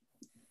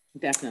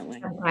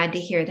 Definitely. I'm glad to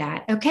hear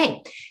that.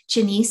 Okay.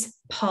 Janice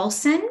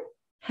Paulson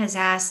has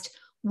asked,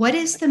 what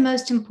is the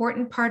most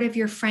important part of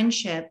your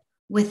friendship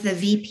with the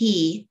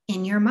VP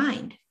in your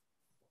mind?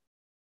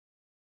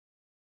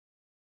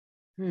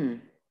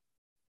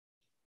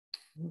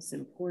 Most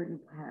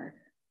important part.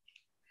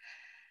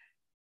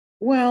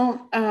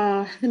 Well,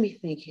 let me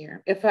think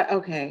here. If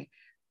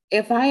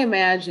I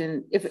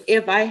imagine,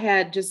 if I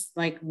had just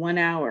like 1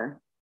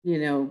 hour,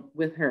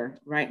 with her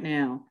right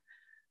now,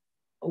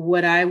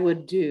 what I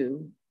would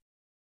do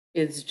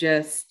is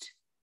just,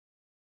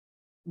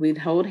 we'd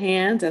hold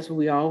hands. That's what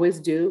we always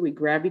do. We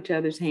grab each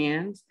other's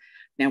hands.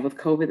 Now with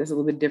COVID, that's a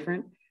little bit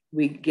different.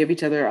 We give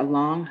each other a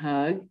long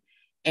hug,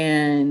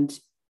 and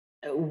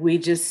we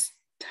just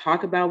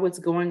talk about what's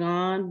going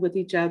on with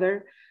each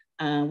other.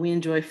 We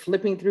enjoy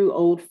flipping through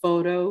old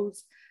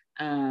photos.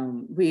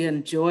 We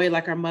enjoy,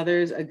 like our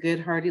mothers, a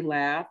good hearty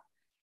laugh.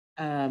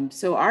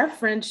 So our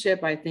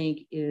friendship, I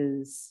think,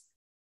 is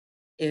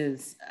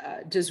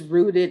just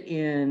rooted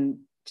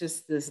in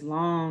just this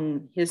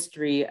long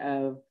history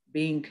of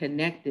being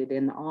connected,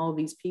 and all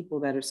these people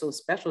that are so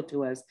special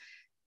to us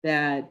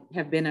that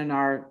have been in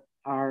our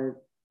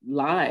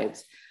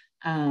lives.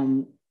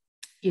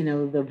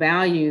 the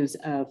values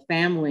of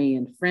family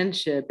and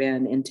friendship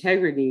and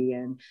integrity.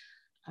 And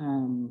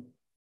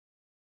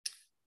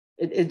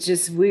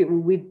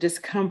we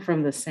just come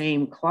from the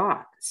same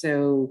cloth.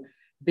 So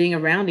being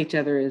around each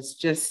other it's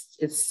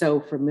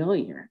so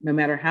familiar. No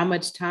matter how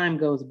much time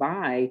goes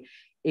by,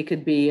 it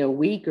could be a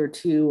week or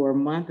two or a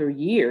month or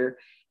year.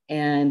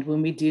 And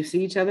when we do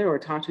see each other or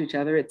talk to each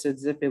other, it's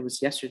as if it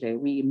was yesterday.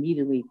 We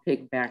immediately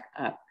pick back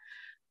up.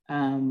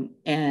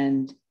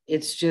 And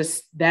it's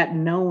just that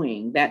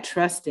knowing, that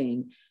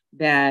trusting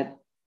that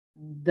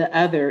the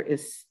other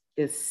is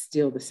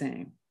still the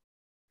same.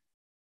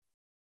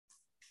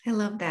 I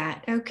love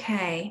that.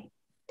 Okay.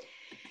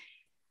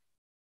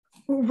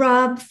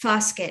 Rob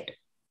Foskett,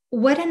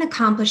 what an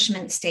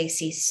accomplishment,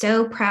 Stacey.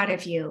 So proud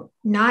of you.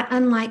 Not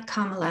unlike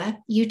Kamala,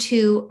 you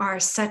two are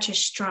such a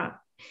strong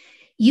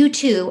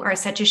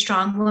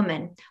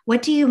woman.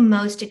 What do you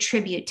most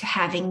attribute to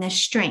having this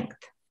strength?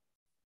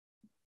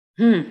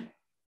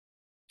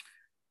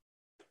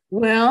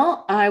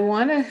 Well, I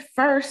want to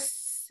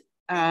first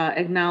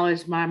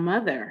acknowledge my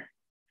mother.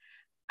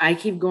 I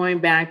keep going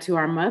back to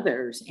our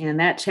mothers, and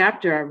that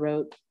chapter I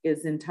wrote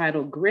is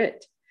entitled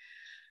Grit,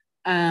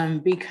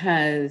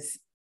 because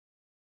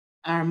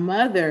our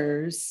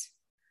mothers,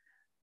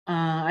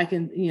 I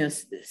can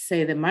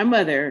say that my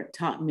mother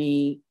taught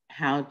me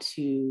how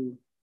to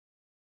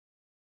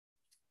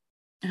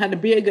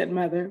be a good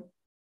mother,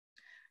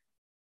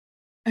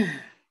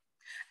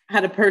 how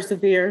to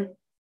persevere,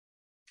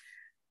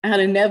 how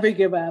to never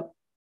give up.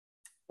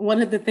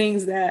 One of the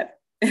things that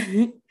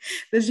she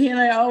and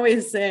I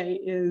always say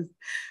is,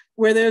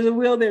 where there's a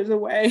will, there's a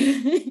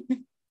way.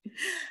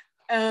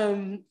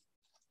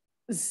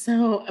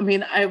 So, I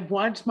mean, I've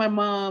watched my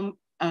mom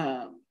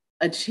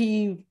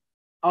achieve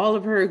all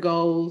of her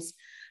goals.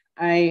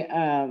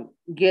 I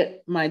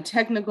get my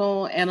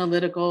technical,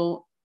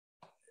 analytical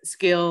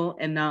skill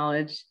and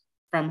knowledge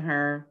from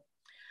her.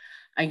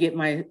 I get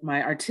my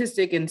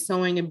artistic and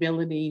sewing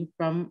ability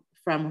from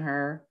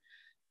her.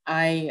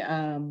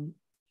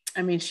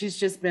 I mean, she's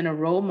just been a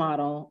role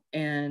model.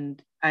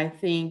 And I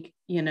think,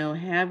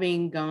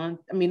 having gone,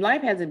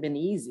 life hasn't been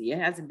easy. It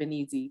hasn't been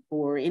easy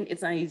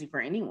it's not easy for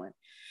anyone.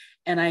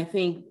 And I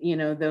think,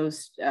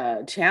 those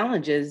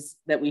challenges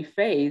that we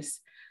face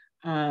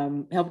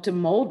help to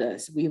mold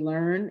us. We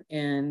learn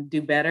and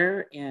do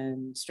better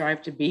and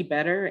strive to be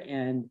better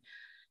and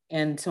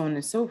so on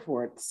and so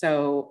forth.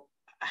 So,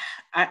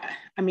 I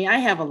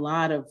have a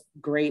lot of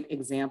great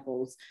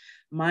examples.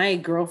 My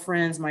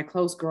girlfriends, my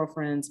close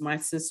girlfriends, my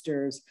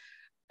sisters,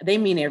 they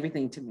mean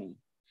everything to me.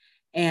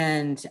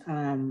 And,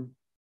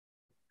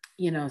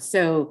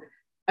 so,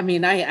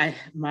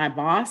 my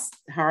boss,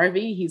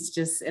 Harvey, he's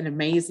just an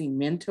amazing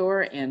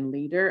mentor and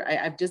leader.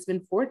 I've just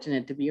been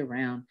fortunate to be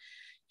around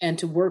and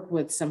to work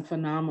with some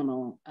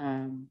phenomenal,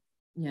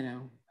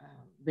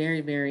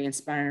 very, very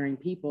inspiring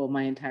people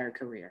my entire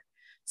career.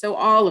 So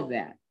all of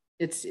that,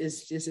 it's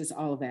just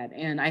all of that.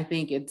 And I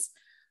think it's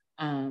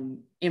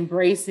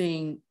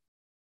embracing.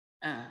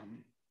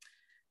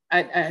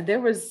 There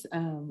was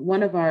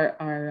one of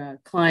our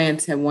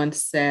clients had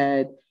once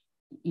said,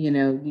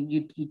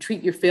 you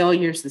treat your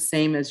failures the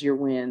same as your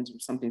wins, or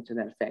something to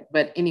that effect.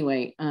 But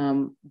anyway,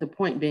 the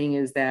point being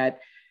is that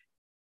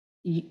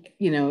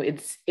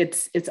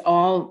it's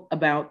all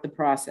about the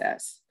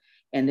process.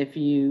 And if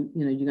you're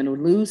going to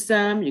lose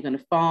some, you're going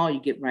to fall, you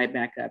get right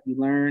back up, you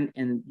learn,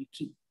 and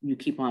you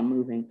keep on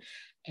moving.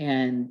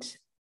 And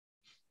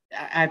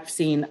I've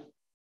seen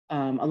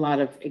a lot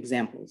of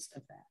examples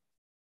of that.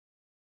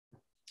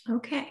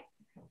 Okay.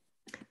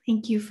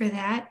 Thank you for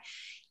that.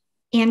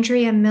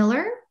 Andrea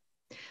Miller,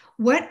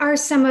 what are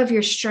some of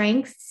your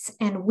strengths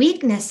and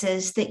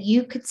weaknesses that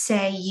you could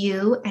say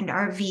you and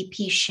our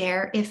VP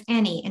share, if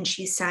any? And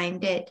she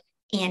signed it,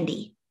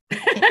 Andy.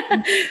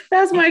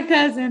 That's my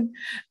cousin.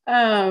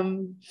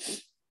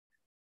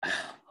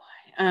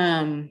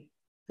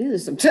 These are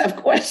some tough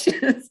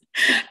questions.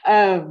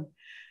 The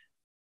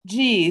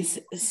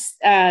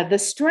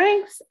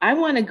strengths, I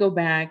want to go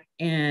back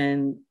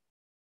and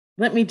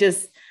let me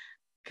just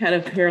kind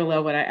of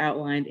parallel what I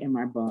outlined in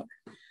my book.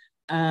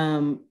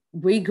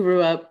 We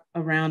grew up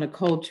around a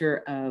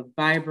culture of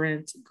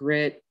vibrance,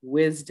 grit,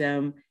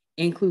 wisdom,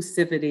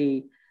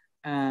 inclusivity,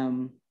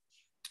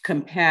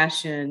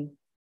 compassion,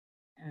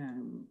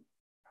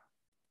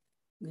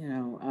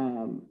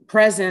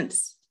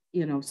 presence,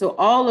 so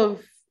all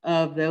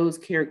of those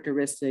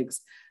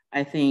characteristics,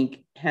 I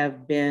think,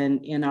 have been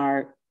in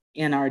our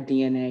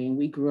DNA, and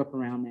we grew up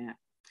around that.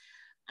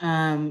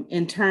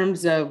 In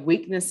terms of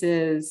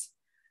weaknesses,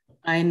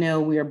 I know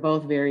we are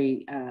both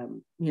very,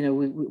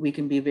 we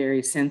can be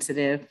very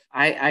sensitive.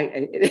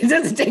 It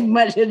doesn't take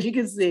much, as you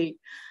can see,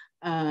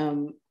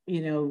 very,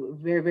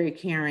 very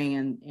caring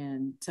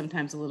and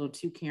sometimes a little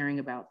too caring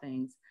about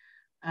things.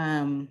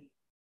 I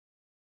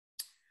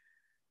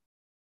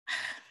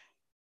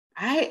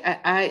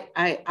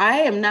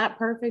am not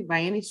perfect by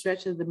any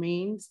stretch of the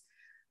means,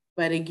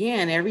 but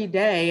again, every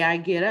day I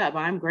get up,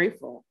 I'm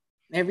grateful.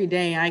 Every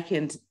day I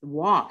can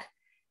walk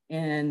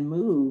and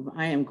move,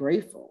 I am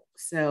grateful.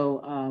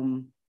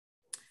 So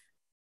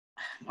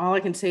all I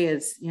can say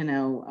is,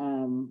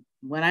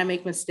 when I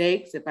make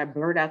mistakes, if I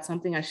blurt out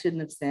something I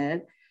shouldn't have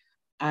said,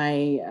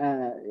 I,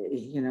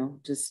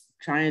 just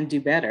try and do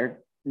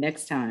better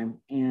next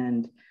time.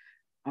 And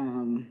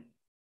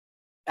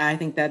I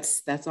think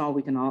that's all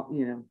we can all,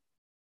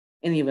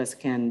 any of us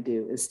can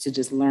do, is to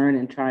just learn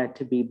and try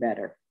to be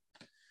better.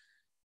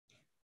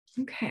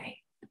 Okay.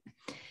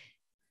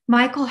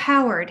 Michael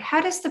Howard,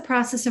 how does the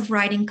process of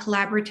writing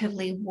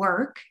collaboratively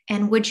work,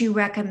 and would you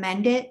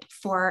recommend it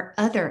for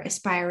other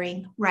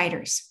aspiring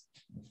writers?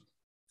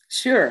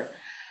 Sure.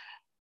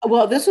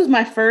 Well, this was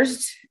my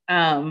first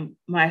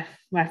my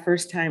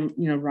first time,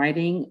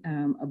 writing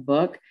a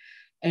book,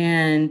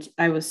 and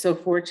I was so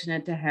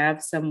fortunate to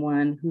have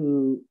someone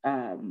who,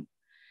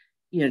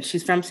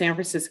 she's from San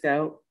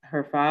Francisco.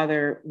 Her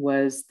father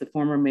was the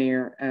former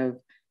mayor of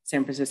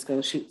San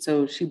Francisco.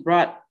 So she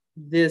brought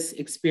this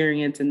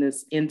experience and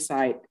this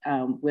insight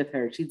with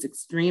her. She's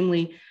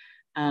extremely,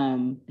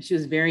 she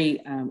was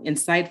very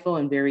insightful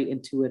and very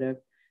intuitive.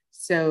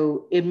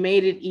 So it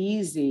made it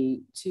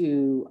easy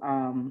to,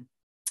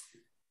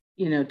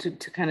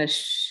 to kind of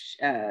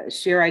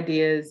share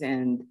ideas.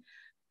 And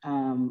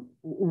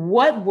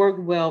what worked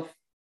well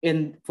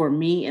for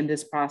me in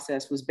this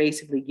process was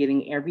basically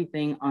getting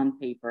everything on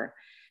paper.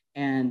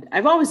 And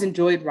I've always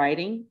enjoyed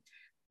writing.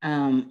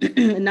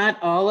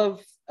 Not all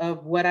of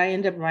what I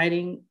end up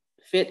writing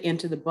fit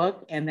into the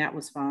book, and that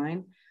was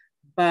fine.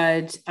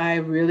 But I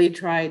really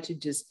tried to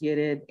just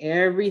get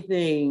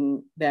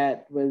everything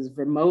that was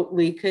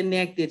remotely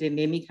connected in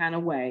any kind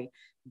of way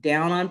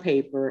down on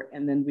paper.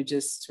 And then we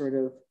just sort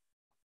of,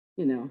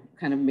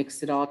 kind of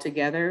mixed it all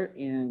together.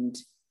 And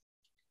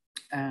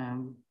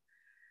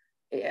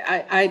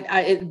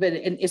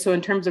so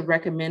in terms of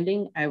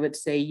recommending, I would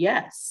say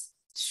yes,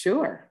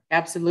 sure,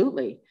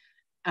 absolutely.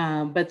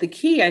 But the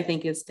key, I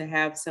think, is to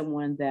have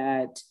someone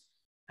that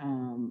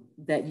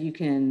you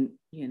can,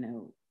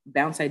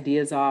 bounce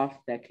ideas off,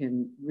 that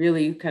can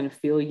really kind of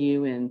feel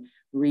you and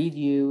read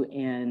you,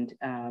 and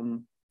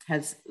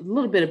has a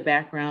little bit of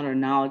background or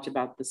knowledge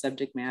about the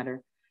subject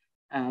matter.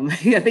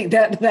 I think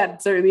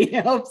that certainly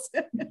helps.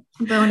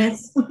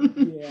 Bonus.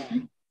 Yeah.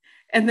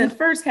 And then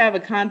first have a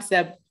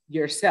concept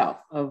yourself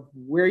of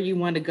where you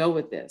want to go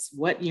with this,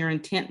 what your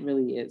intent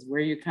really is,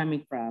 where you're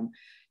coming from,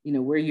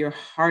 where your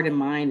heart and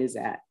mind is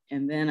at.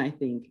 And then I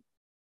think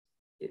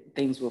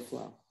things will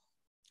flow.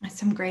 That's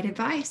some great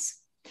advice.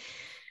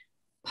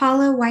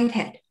 Paula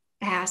Whitehead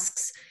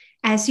asks,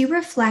 as you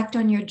reflect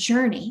on your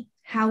journey,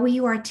 how will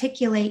you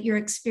articulate your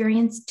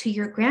experience to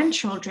your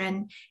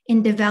grandchildren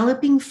in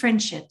developing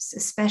friendships,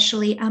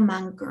 especially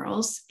among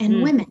girls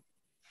and women?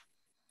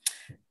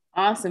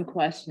 Awesome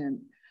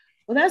question.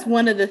 Well, that's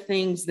one of the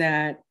things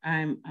that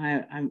I'm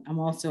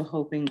also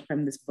hoping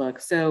from this book.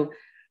 So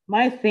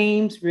my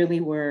themes really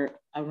were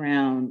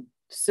around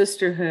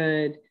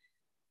sisterhood,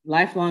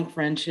 lifelong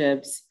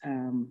friendships,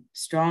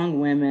 strong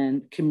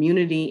women,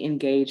 community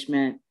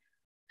engagement,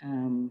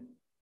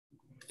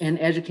 and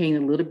educating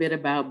a little bit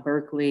about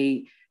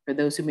Berkeley for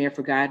those who may have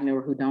forgotten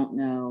or who don't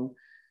know,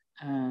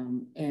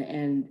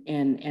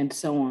 and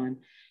so on.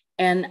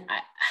 And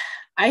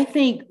I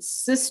think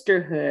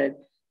sisterhood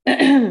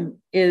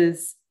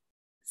is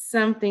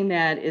something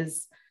that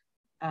is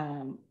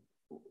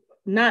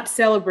not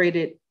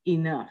celebrated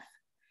enough.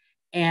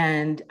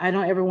 And I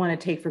don't ever want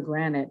to take for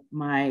granted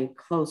my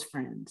close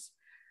friends,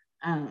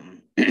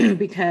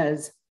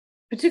 because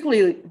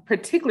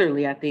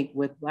particularly, I think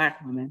with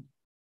Black women,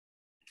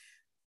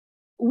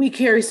 we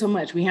carry so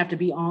much. We have to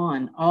be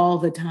on all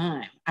the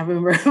time. I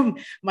remember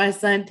my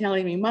son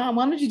telling me, "Mom,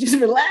 why don't you just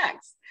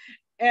relax?"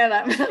 And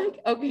I'm like,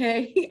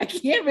 okay, I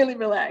can't really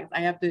relax.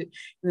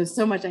 There's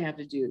so much I have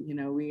to do.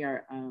 We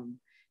are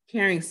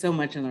carrying so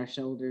much on our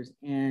shoulders,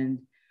 and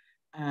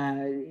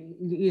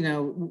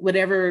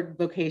whatever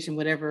vocation,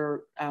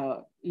 whatever,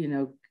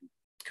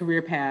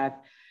 career path,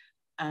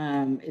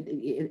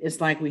 it's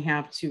like we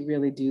have to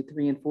really do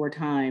 3 and 4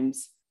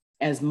 times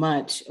as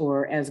much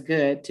or as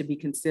good to be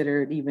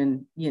considered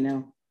even,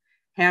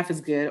 half as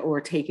good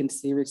or taken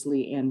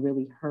seriously and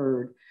really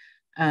heard.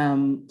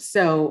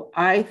 So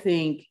I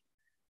think,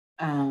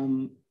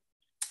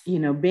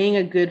 being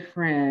a good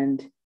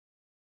friend,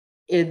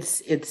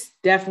 it's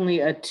definitely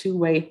a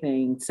two-way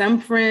thing. Some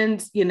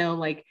friends,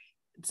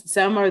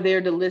 some are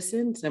there to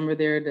listen, some are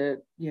there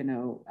to,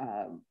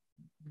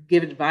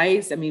 give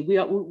advice. I mean,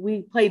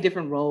 we play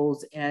different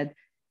roles at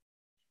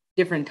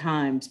different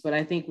times, but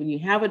I think when you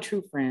have a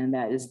true friend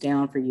that is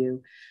down for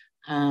you,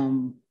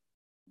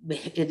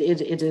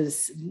 it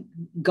is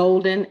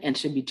golden and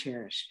should be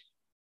cherished.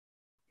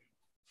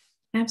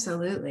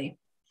 Absolutely.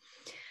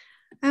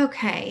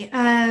 Okay.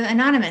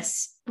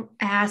 Anonymous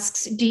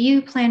asks, do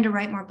you plan to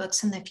write more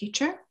books in the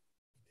future?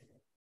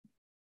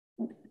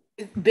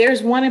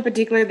 There's one in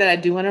particular that I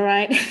do want to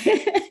write.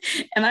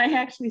 And I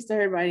actually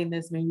started writing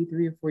this maybe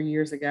 3 or 4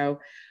 years ago.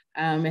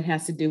 It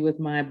has to do with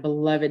my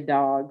beloved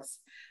dogs.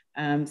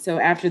 So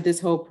after this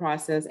whole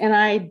process, and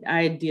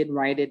I did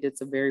write it,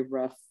 it's a very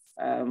rough,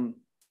 but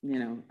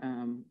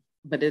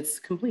it's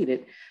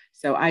completed.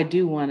 So I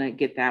do want to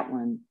get that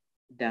one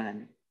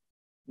done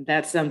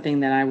that's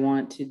something that I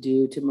want to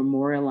do to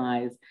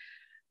memorialize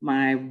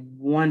my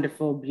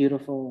wonderful,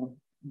 beautiful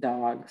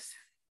dogs.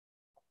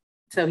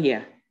 So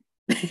yeah.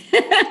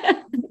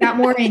 Got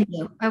more in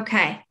you.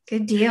 Okay,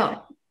 good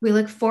deal. We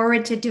look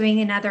forward to doing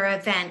another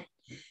event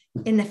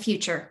in the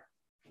future.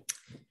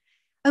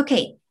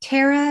 Okay,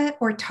 Tara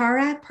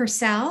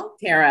Purcell.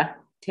 Tara.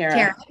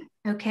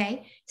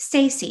 Okay.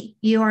 Stacey,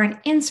 you are an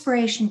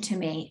inspiration to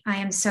me. I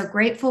am so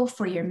grateful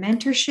for your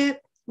mentorship,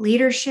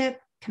 leadership,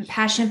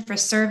 compassion for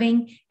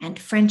serving, and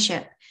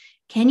friendship.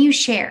 Can you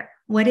share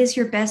what is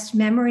your best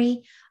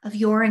memory of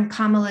your and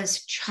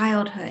Kamala's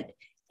childhood?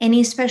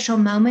 Any special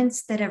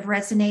moments that have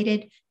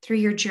resonated through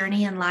your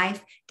journey in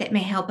life that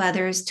may help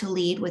others to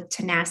lead with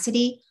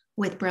tenacity,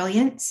 with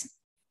brilliance?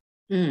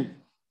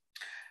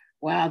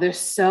 Wow, there's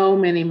so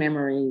many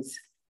memories.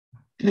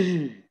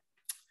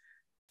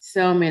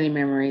 So many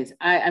memories.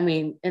 I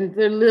mean, and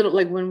they're little,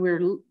 like when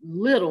we're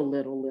little,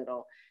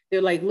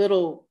 they're like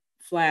little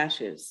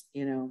flashes,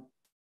 you know.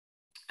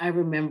 I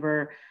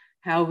remember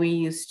how we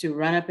used to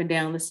run up and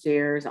down the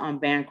stairs on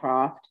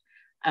Bancroft,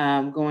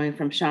 going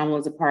from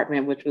Shamla's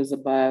apartment, which was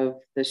above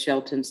the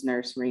Shelton's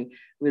nursery.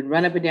 We'd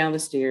run up and down the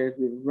stairs.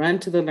 We'd run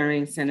to the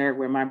learning center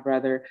where my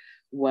brother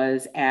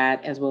was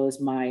at, as well as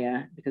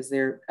Maya, because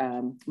they're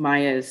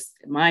Maya,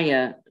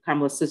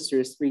 Kamala's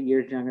sister, is 3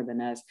 years younger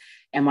than us.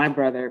 And my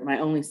brother, my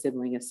only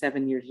sibling, is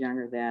 7 years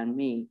younger than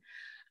me.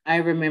 I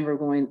remember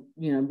going,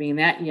 you know, being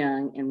that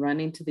young and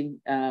running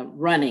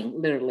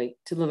literally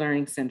to the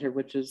learning center,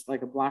 which was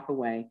like a block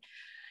away.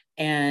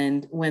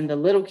 And when the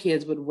little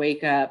kids would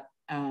wake up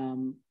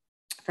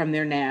from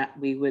their nap,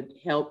 we would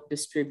help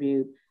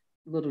distribute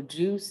little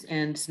juice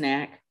and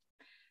snack,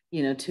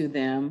 you know, to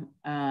them,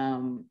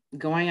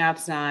 going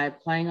outside,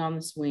 playing on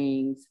the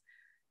swings.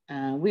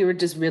 We were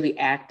just really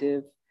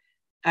active.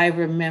 I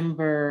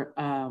remember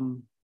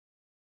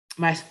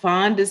my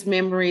fondest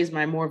memories,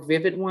 my more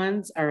vivid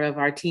ones, are of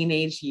our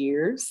teenage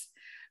years.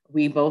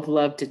 We both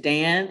loved to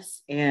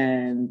dance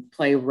and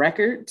play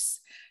records.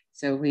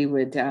 So we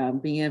would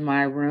be in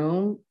my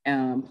room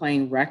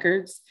playing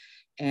records.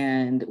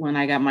 And when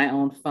I got my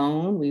own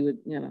phone, we would,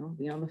 you know,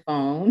 be on the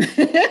phone.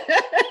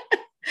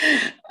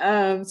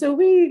 So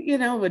we, you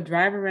know, would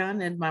drive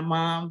around in my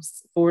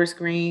mom's forest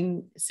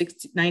green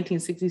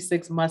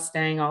 1966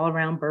 Mustang all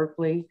around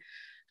Berkeley.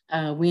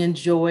 We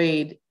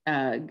enjoyed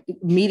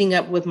meeting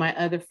up with my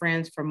other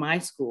friends from my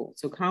school.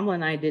 So Kamala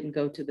and I didn't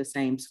go to the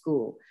same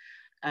school.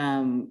 I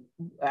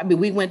mean,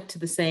 we went to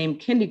the same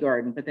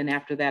kindergarten, but then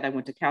after that, I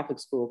went to Catholic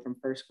school from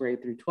 1st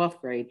grade through 12th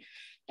grade.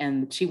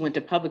 And she went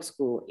to public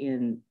school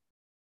in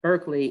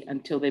Berkeley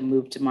until they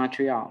moved to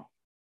Montreal.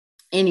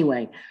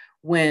 Anyway,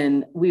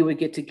 when we would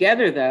get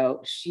together,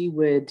 though, she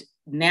would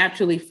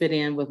naturally fit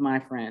in with my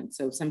friends.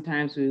 So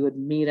sometimes we would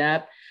meet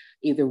up,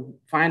 either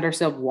find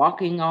ourselves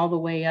walking all the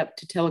way up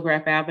to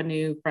Telegraph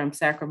Avenue from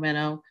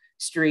Sacramento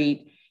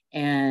Street.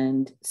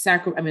 And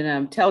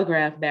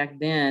Telegraph back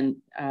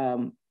then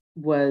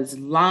was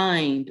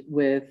lined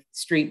with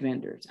street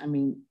vendors. I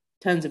mean,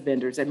 tons of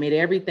vendors that made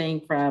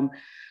everything from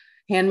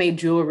handmade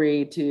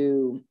jewelry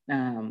to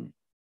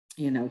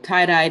you know,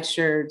 tie-dyed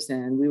shirts,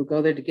 and we would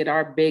go there to get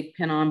our big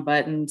pin-on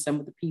buttons, some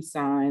with the peace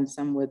sign,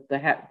 some with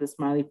the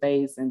smiley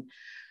face, and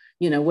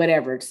you know,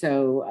 whatever.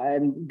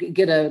 So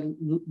get a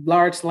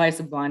large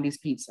slice of Blondie's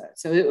pizza.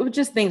 So it was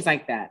just things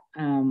like that.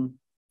 And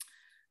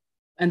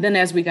then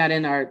as we got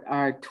in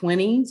our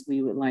 20s,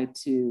 we would like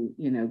to,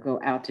 you know, go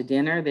out to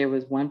dinner. There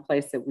was one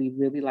place that we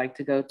really liked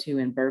to go to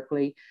in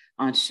Berkeley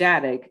on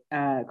Shattuck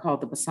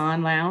called the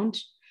Basan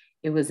Lounge.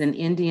 It was an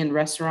Indian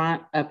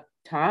restaurant up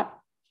top.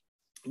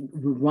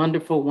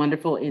 Wonderful,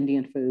 wonderful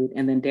Indian food.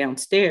 And then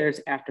downstairs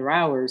after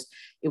hours,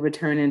 it would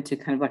turn into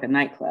kind of like a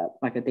nightclub,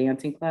 like a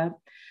dancing club.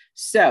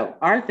 So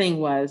our thing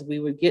was we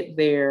would get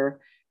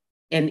there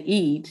and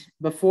eat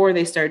before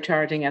they start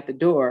charging at the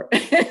door.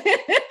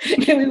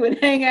 And we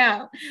would hang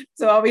out.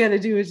 So all we had to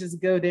do was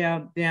just go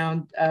down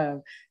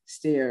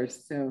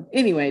stairs. So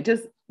anyway,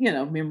 just, you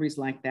know, memories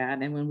like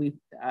that. And when we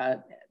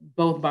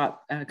both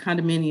bought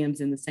condominiums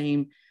in the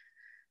same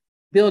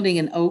building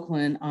in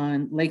Oakland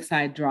on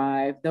Lakeside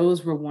Drive,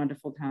 those were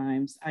wonderful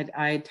times.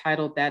 I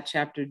titled that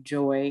chapter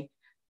Joy.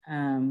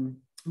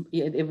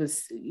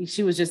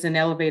 She was just an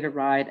elevator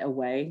ride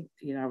away.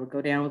 You know, I would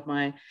go down with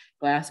my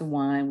glass of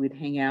wine, we'd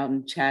hang out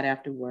and chat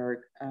after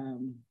work.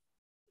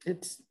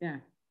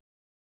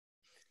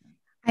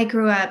 I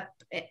grew up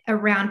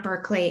around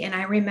Berkeley, and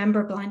I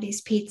remember Blondie's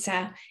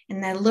Pizza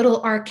and the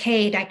little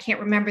arcade. I can't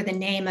remember the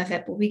name of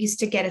it, but we used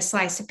to get a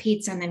slice of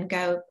pizza and then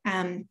go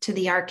to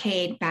the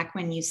arcade back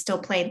when you still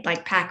played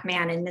like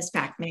Pac-Man and Miss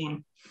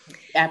Pac-Man.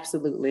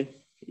 Absolutely.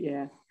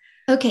 Yeah.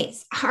 Okay.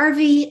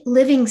 Harvey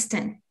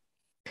Livingston.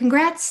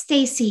 Congrats,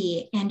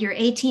 Stacey, and your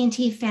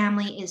AT&T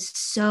family is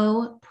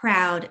so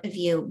proud of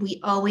you. We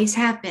always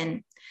have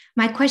been.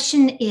 My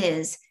question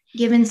is,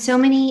 given so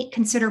many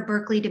consider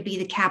Berkeley to be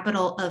the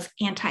capital of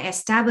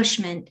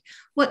anti-establishment,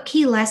 what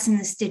key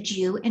lessons did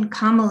you and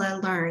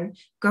Kamala learn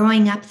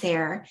growing up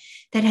there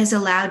that has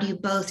allowed you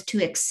both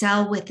to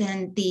excel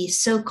within the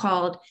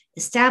so-called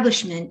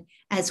establishment,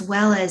 as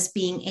well as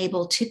being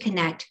able to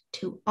connect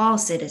to all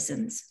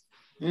citizens?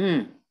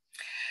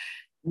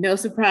 No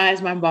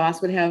surprise, my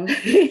boss would have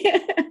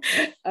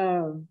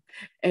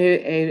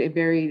a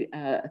very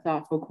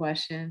thoughtful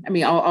question. I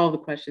mean, all the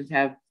questions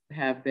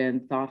have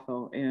been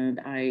thoughtful, and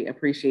I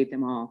appreciate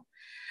them all.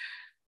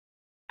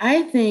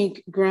 I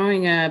think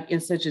growing up in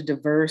such a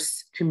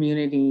diverse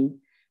community,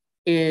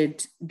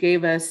 it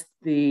gave us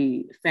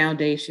the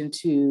foundation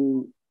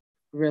to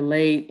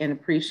relate and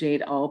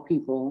appreciate all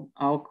people,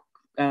 all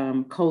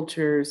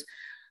cultures.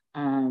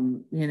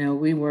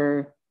 We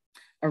were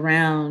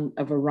around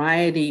a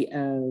variety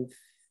of,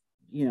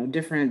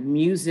 different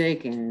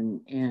music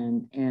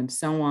and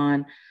so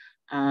on.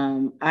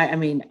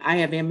 I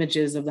have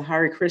images of the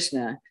Hare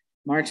Krishna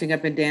marching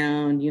up and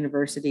down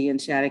University and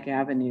Shattuck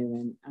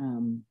Avenue,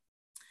 and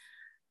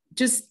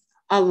just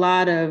a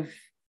lot of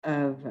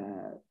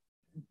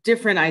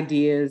different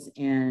ideas.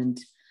 And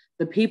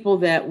the people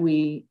that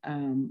we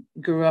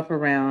grew up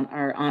around,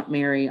 our Aunt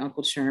Mary,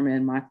 Uncle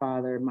Sherman, my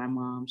father, my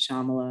mom,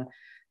 Shamala,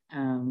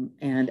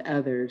 and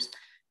others,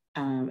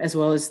 as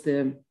well as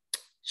the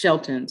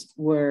Sheltons,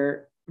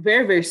 were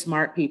very, very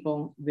smart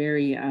people,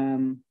 very,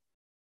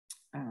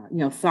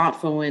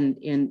 thoughtful,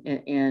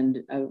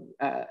 and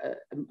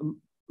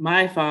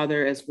my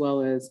father, as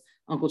well as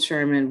Uncle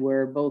Sherman,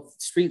 were both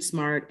street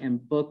smart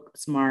and book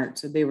smart.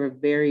 So they were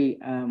very,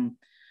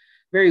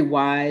 very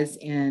wise.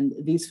 And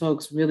these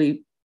folks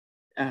really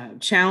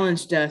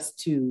challenged us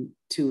to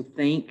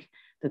think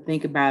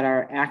about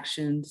our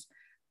actions,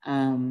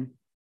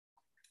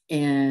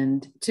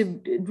 and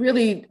to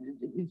really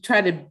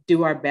try to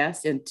do our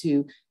best and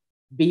to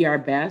be our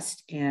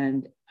best,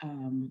 and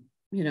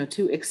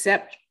to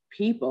accept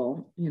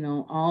people,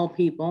 all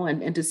people,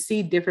 and to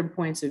see different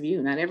points of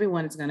view. Not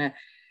everyone is going to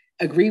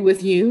agree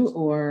with you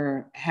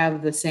or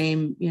have the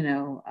same,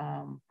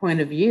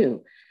 point of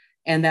view.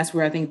 And that's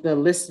where I think the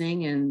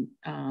listening and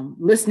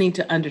listening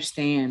to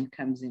understand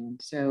comes in.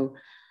 So,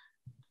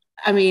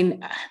 I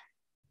mean,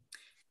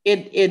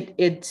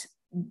 it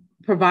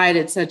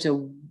provided such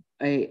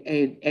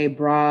a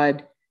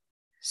broad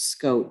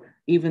scope,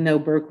 even though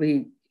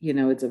Berkeley,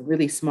 it's a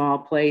really small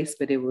place,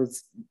 but it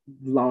was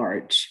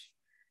large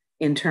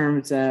in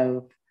terms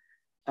of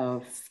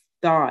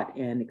thought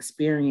and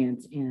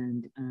experience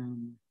and,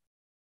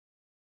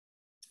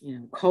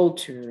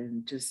 culture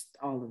and just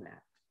all of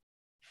that.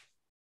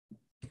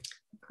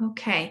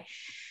 Okay.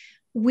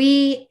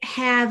 We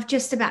have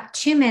just about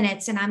 2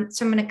 minutes, and I'm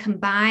going to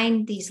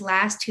combine these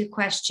last two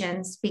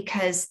questions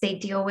because they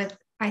deal with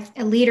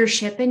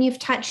leadership, and you've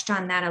touched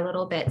on that a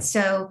little bit.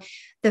 So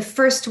the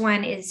first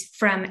one is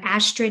from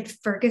Astrid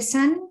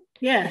Ferguson.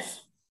 Yes.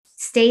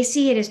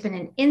 Stacey, it has been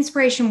an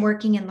inspiration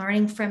working and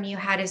learning from you.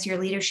 How does your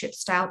leadership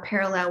style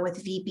parallel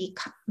with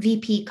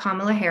VP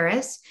Kamala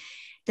Harris?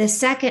 The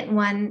second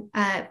one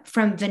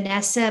from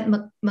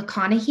Vanessa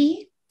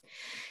McConaughey.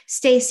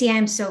 Stacey,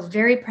 I'm so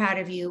very proud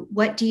of you.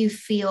 What do you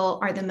feel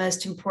are the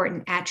most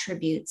important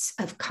attributes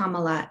of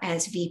Kamala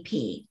as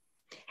VP?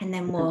 And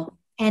then we'll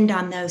end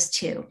on those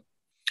two.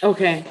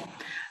 Okay.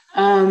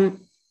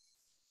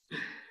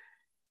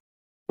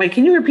 Wait,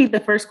 can you repeat the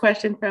first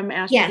question from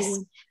Ashley? Yes.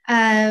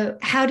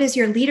 How does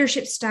your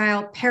leadership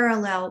style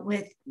parallel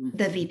with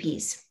the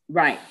VPs?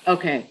 Right.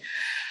 Okay.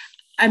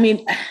 I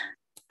mean,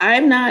 I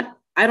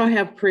don't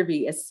have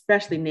privy,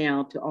 especially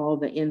now, to all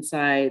the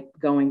inside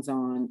goings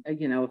on,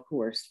 of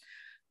course.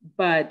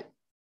 But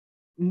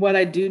what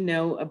I do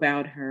know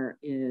about her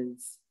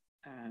is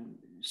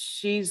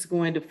she's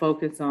going to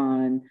focus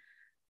on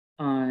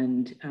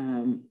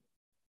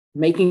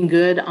making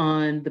good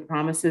on the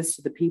promises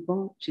to the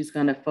people. She's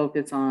going to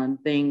focus on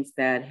things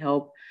that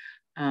help,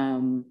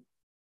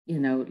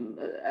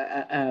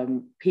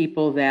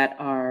 people that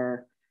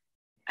are,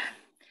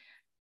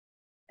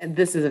 and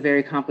this is a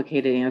very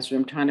complicated answer.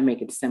 I'm trying to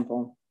make it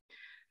simple.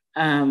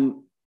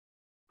 In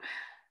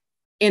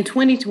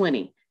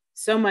 2020,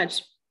 so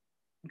much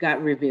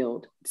got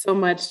revealed. So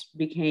much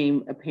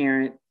became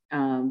apparent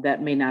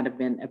that may not have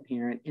been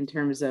apparent in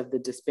terms of the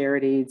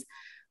disparities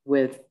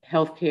with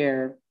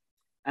healthcare,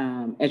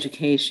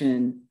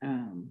 education,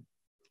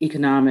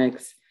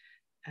 economics,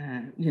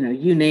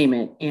 you name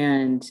it.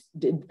 And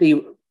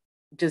the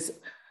just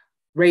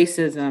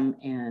racism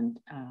and,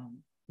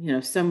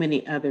 so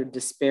many other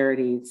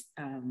disparities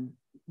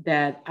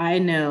that I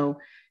know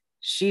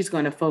she's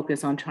going to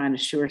focus on trying to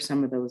shore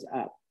some of those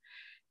up.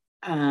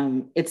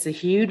 It's a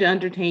huge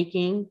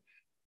undertaking.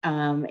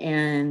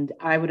 And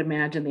I would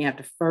imagine they have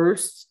to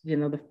first,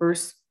 the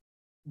first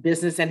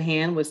business at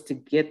hand was to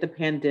get the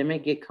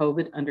pandemic, get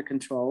COVID under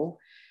control.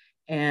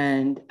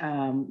 And,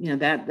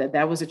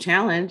 that was a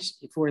challenge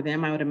for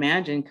them, I would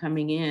imagine,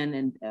 coming in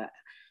and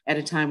at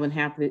a time when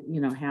half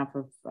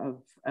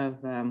of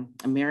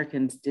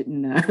Americans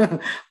didn't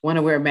want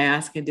to wear a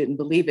mask and didn't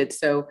believe it.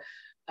 So,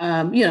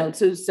 so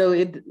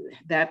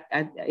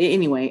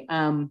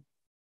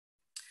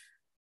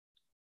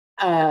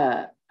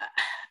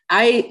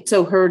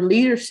her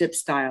leadership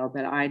style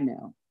that I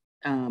know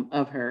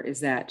of her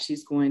is that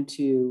she's going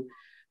to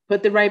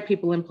put the right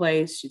people in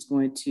place. She's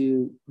going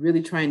to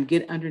really try and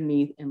get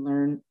underneath and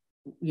learn,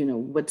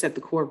 what's at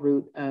the core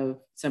root of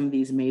some of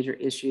these major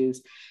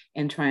issues,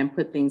 and try and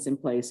put things in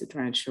place to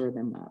try and shore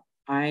them up.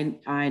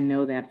 I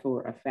know that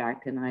for a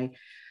fact, and I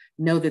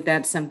know that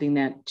that's something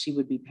that she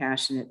would be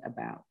passionate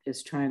about,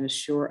 is trying to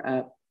shore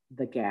up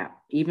the gap,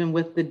 even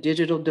with the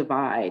digital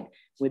divide,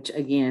 which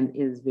again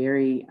is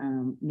very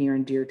near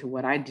and dear to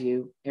what I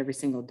do every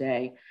single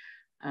day.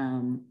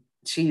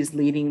 She's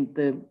leading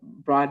the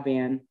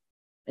broadband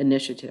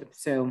initiative.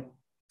 So,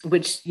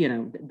 which,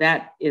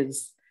 that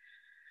is,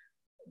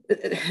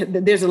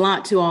 there's a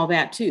lot to all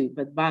that too,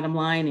 but bottom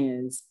line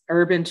is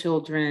urban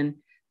children,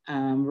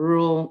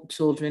 rural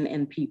children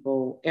and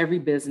people, every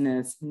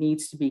business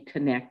needs to be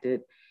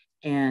connected,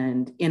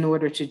 and in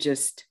order to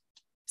just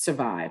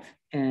survive.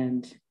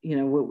 And,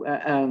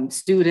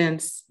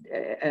 students,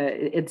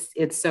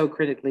 it's so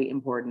critically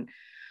important.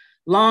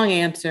 Long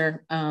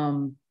answer.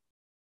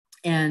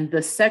 And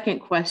the second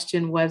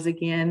question was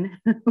again,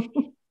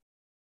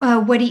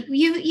 what do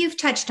you've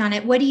touched on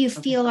it. What do you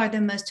feel are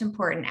the most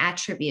important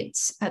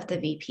attributes of the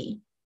VP?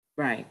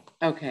 Right.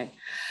 Okay.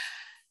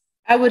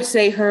 I would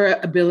say her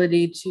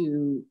ability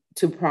to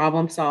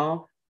problem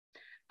solve.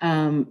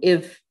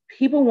 If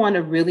people want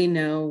to really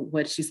know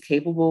what she's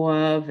capable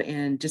of,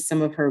 and just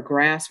some of her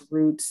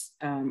grassroots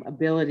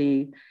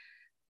ability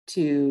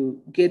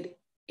to get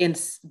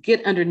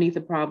underneath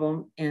the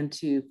problem and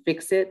to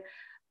fix it,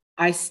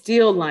 I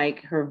still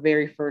like her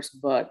very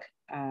first book,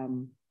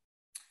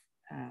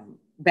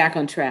 Back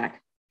on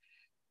Track,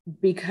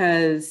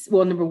 because,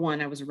 well, number one,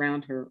 I was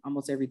around her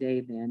almost every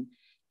day then,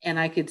 and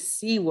I could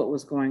see what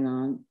was going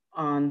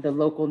on the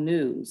local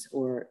news,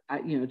 or,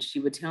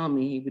 she would tell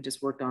me, we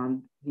just worked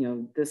on,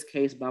 this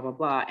case, blah, blah,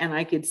 blah. And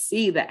I could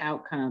see the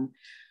outcome,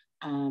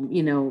 on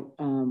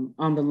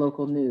the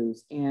local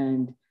news.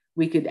 And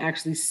we could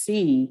actually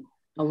see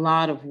a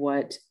lot of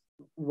what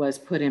was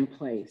put in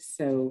place.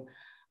 So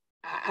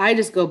I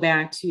just go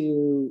back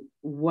to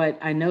what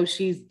I know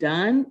she's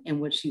done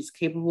and what she's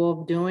capable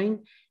of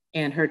doing,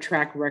 and her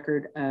track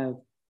record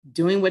of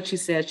doing what she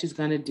said she's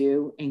going to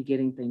do and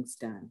getting things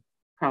done,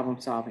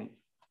 problem solving.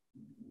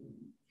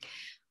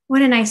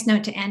 What a nice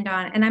note to end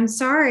on. And I'm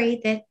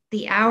sorry that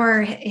the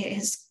hour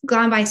has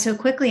gone by so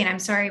quickly, and I'm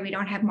sorry we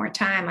don't have more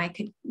time. I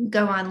could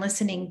go on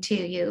listening to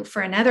you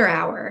for another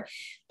hour,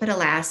 but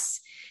alas,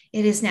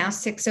 it is now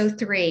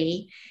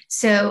 6:03.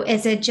 So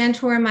as a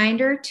gentle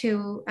reminder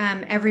to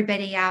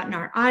everybody out in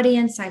our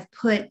audience, I've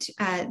put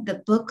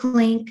the book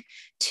link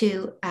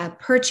to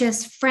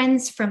purchase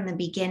Friends from the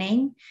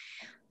Beginning.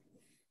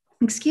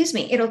 Excuse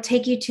me. It'll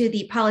take you to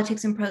the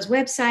Politics and Prose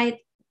website,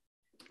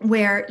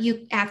 where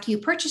after you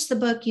purchase the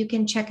book, you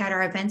can check out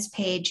our events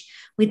page.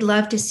 We'd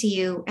love to see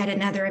you at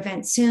another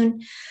event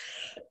soon.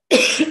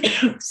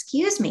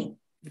 Excuse me.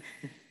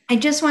 I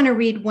just want to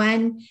read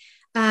one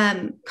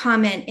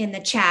comment in the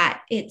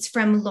chat. It's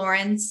from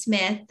Lauren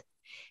Smith,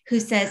 who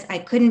says, "I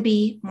couldn't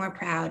be more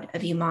proud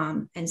of you,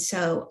 Mom." And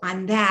so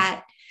on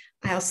that,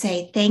 I'll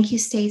say thank you,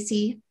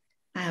 Stacey.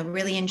 I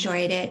really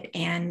enjoyed it.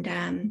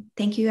 And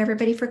thank you,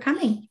 everybody, for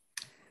coming.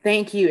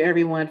 Thank you,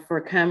 everyone,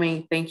 for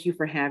coming. Thank you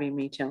for having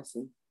me,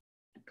 Chelsea.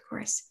 Of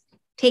course.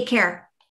 Take care.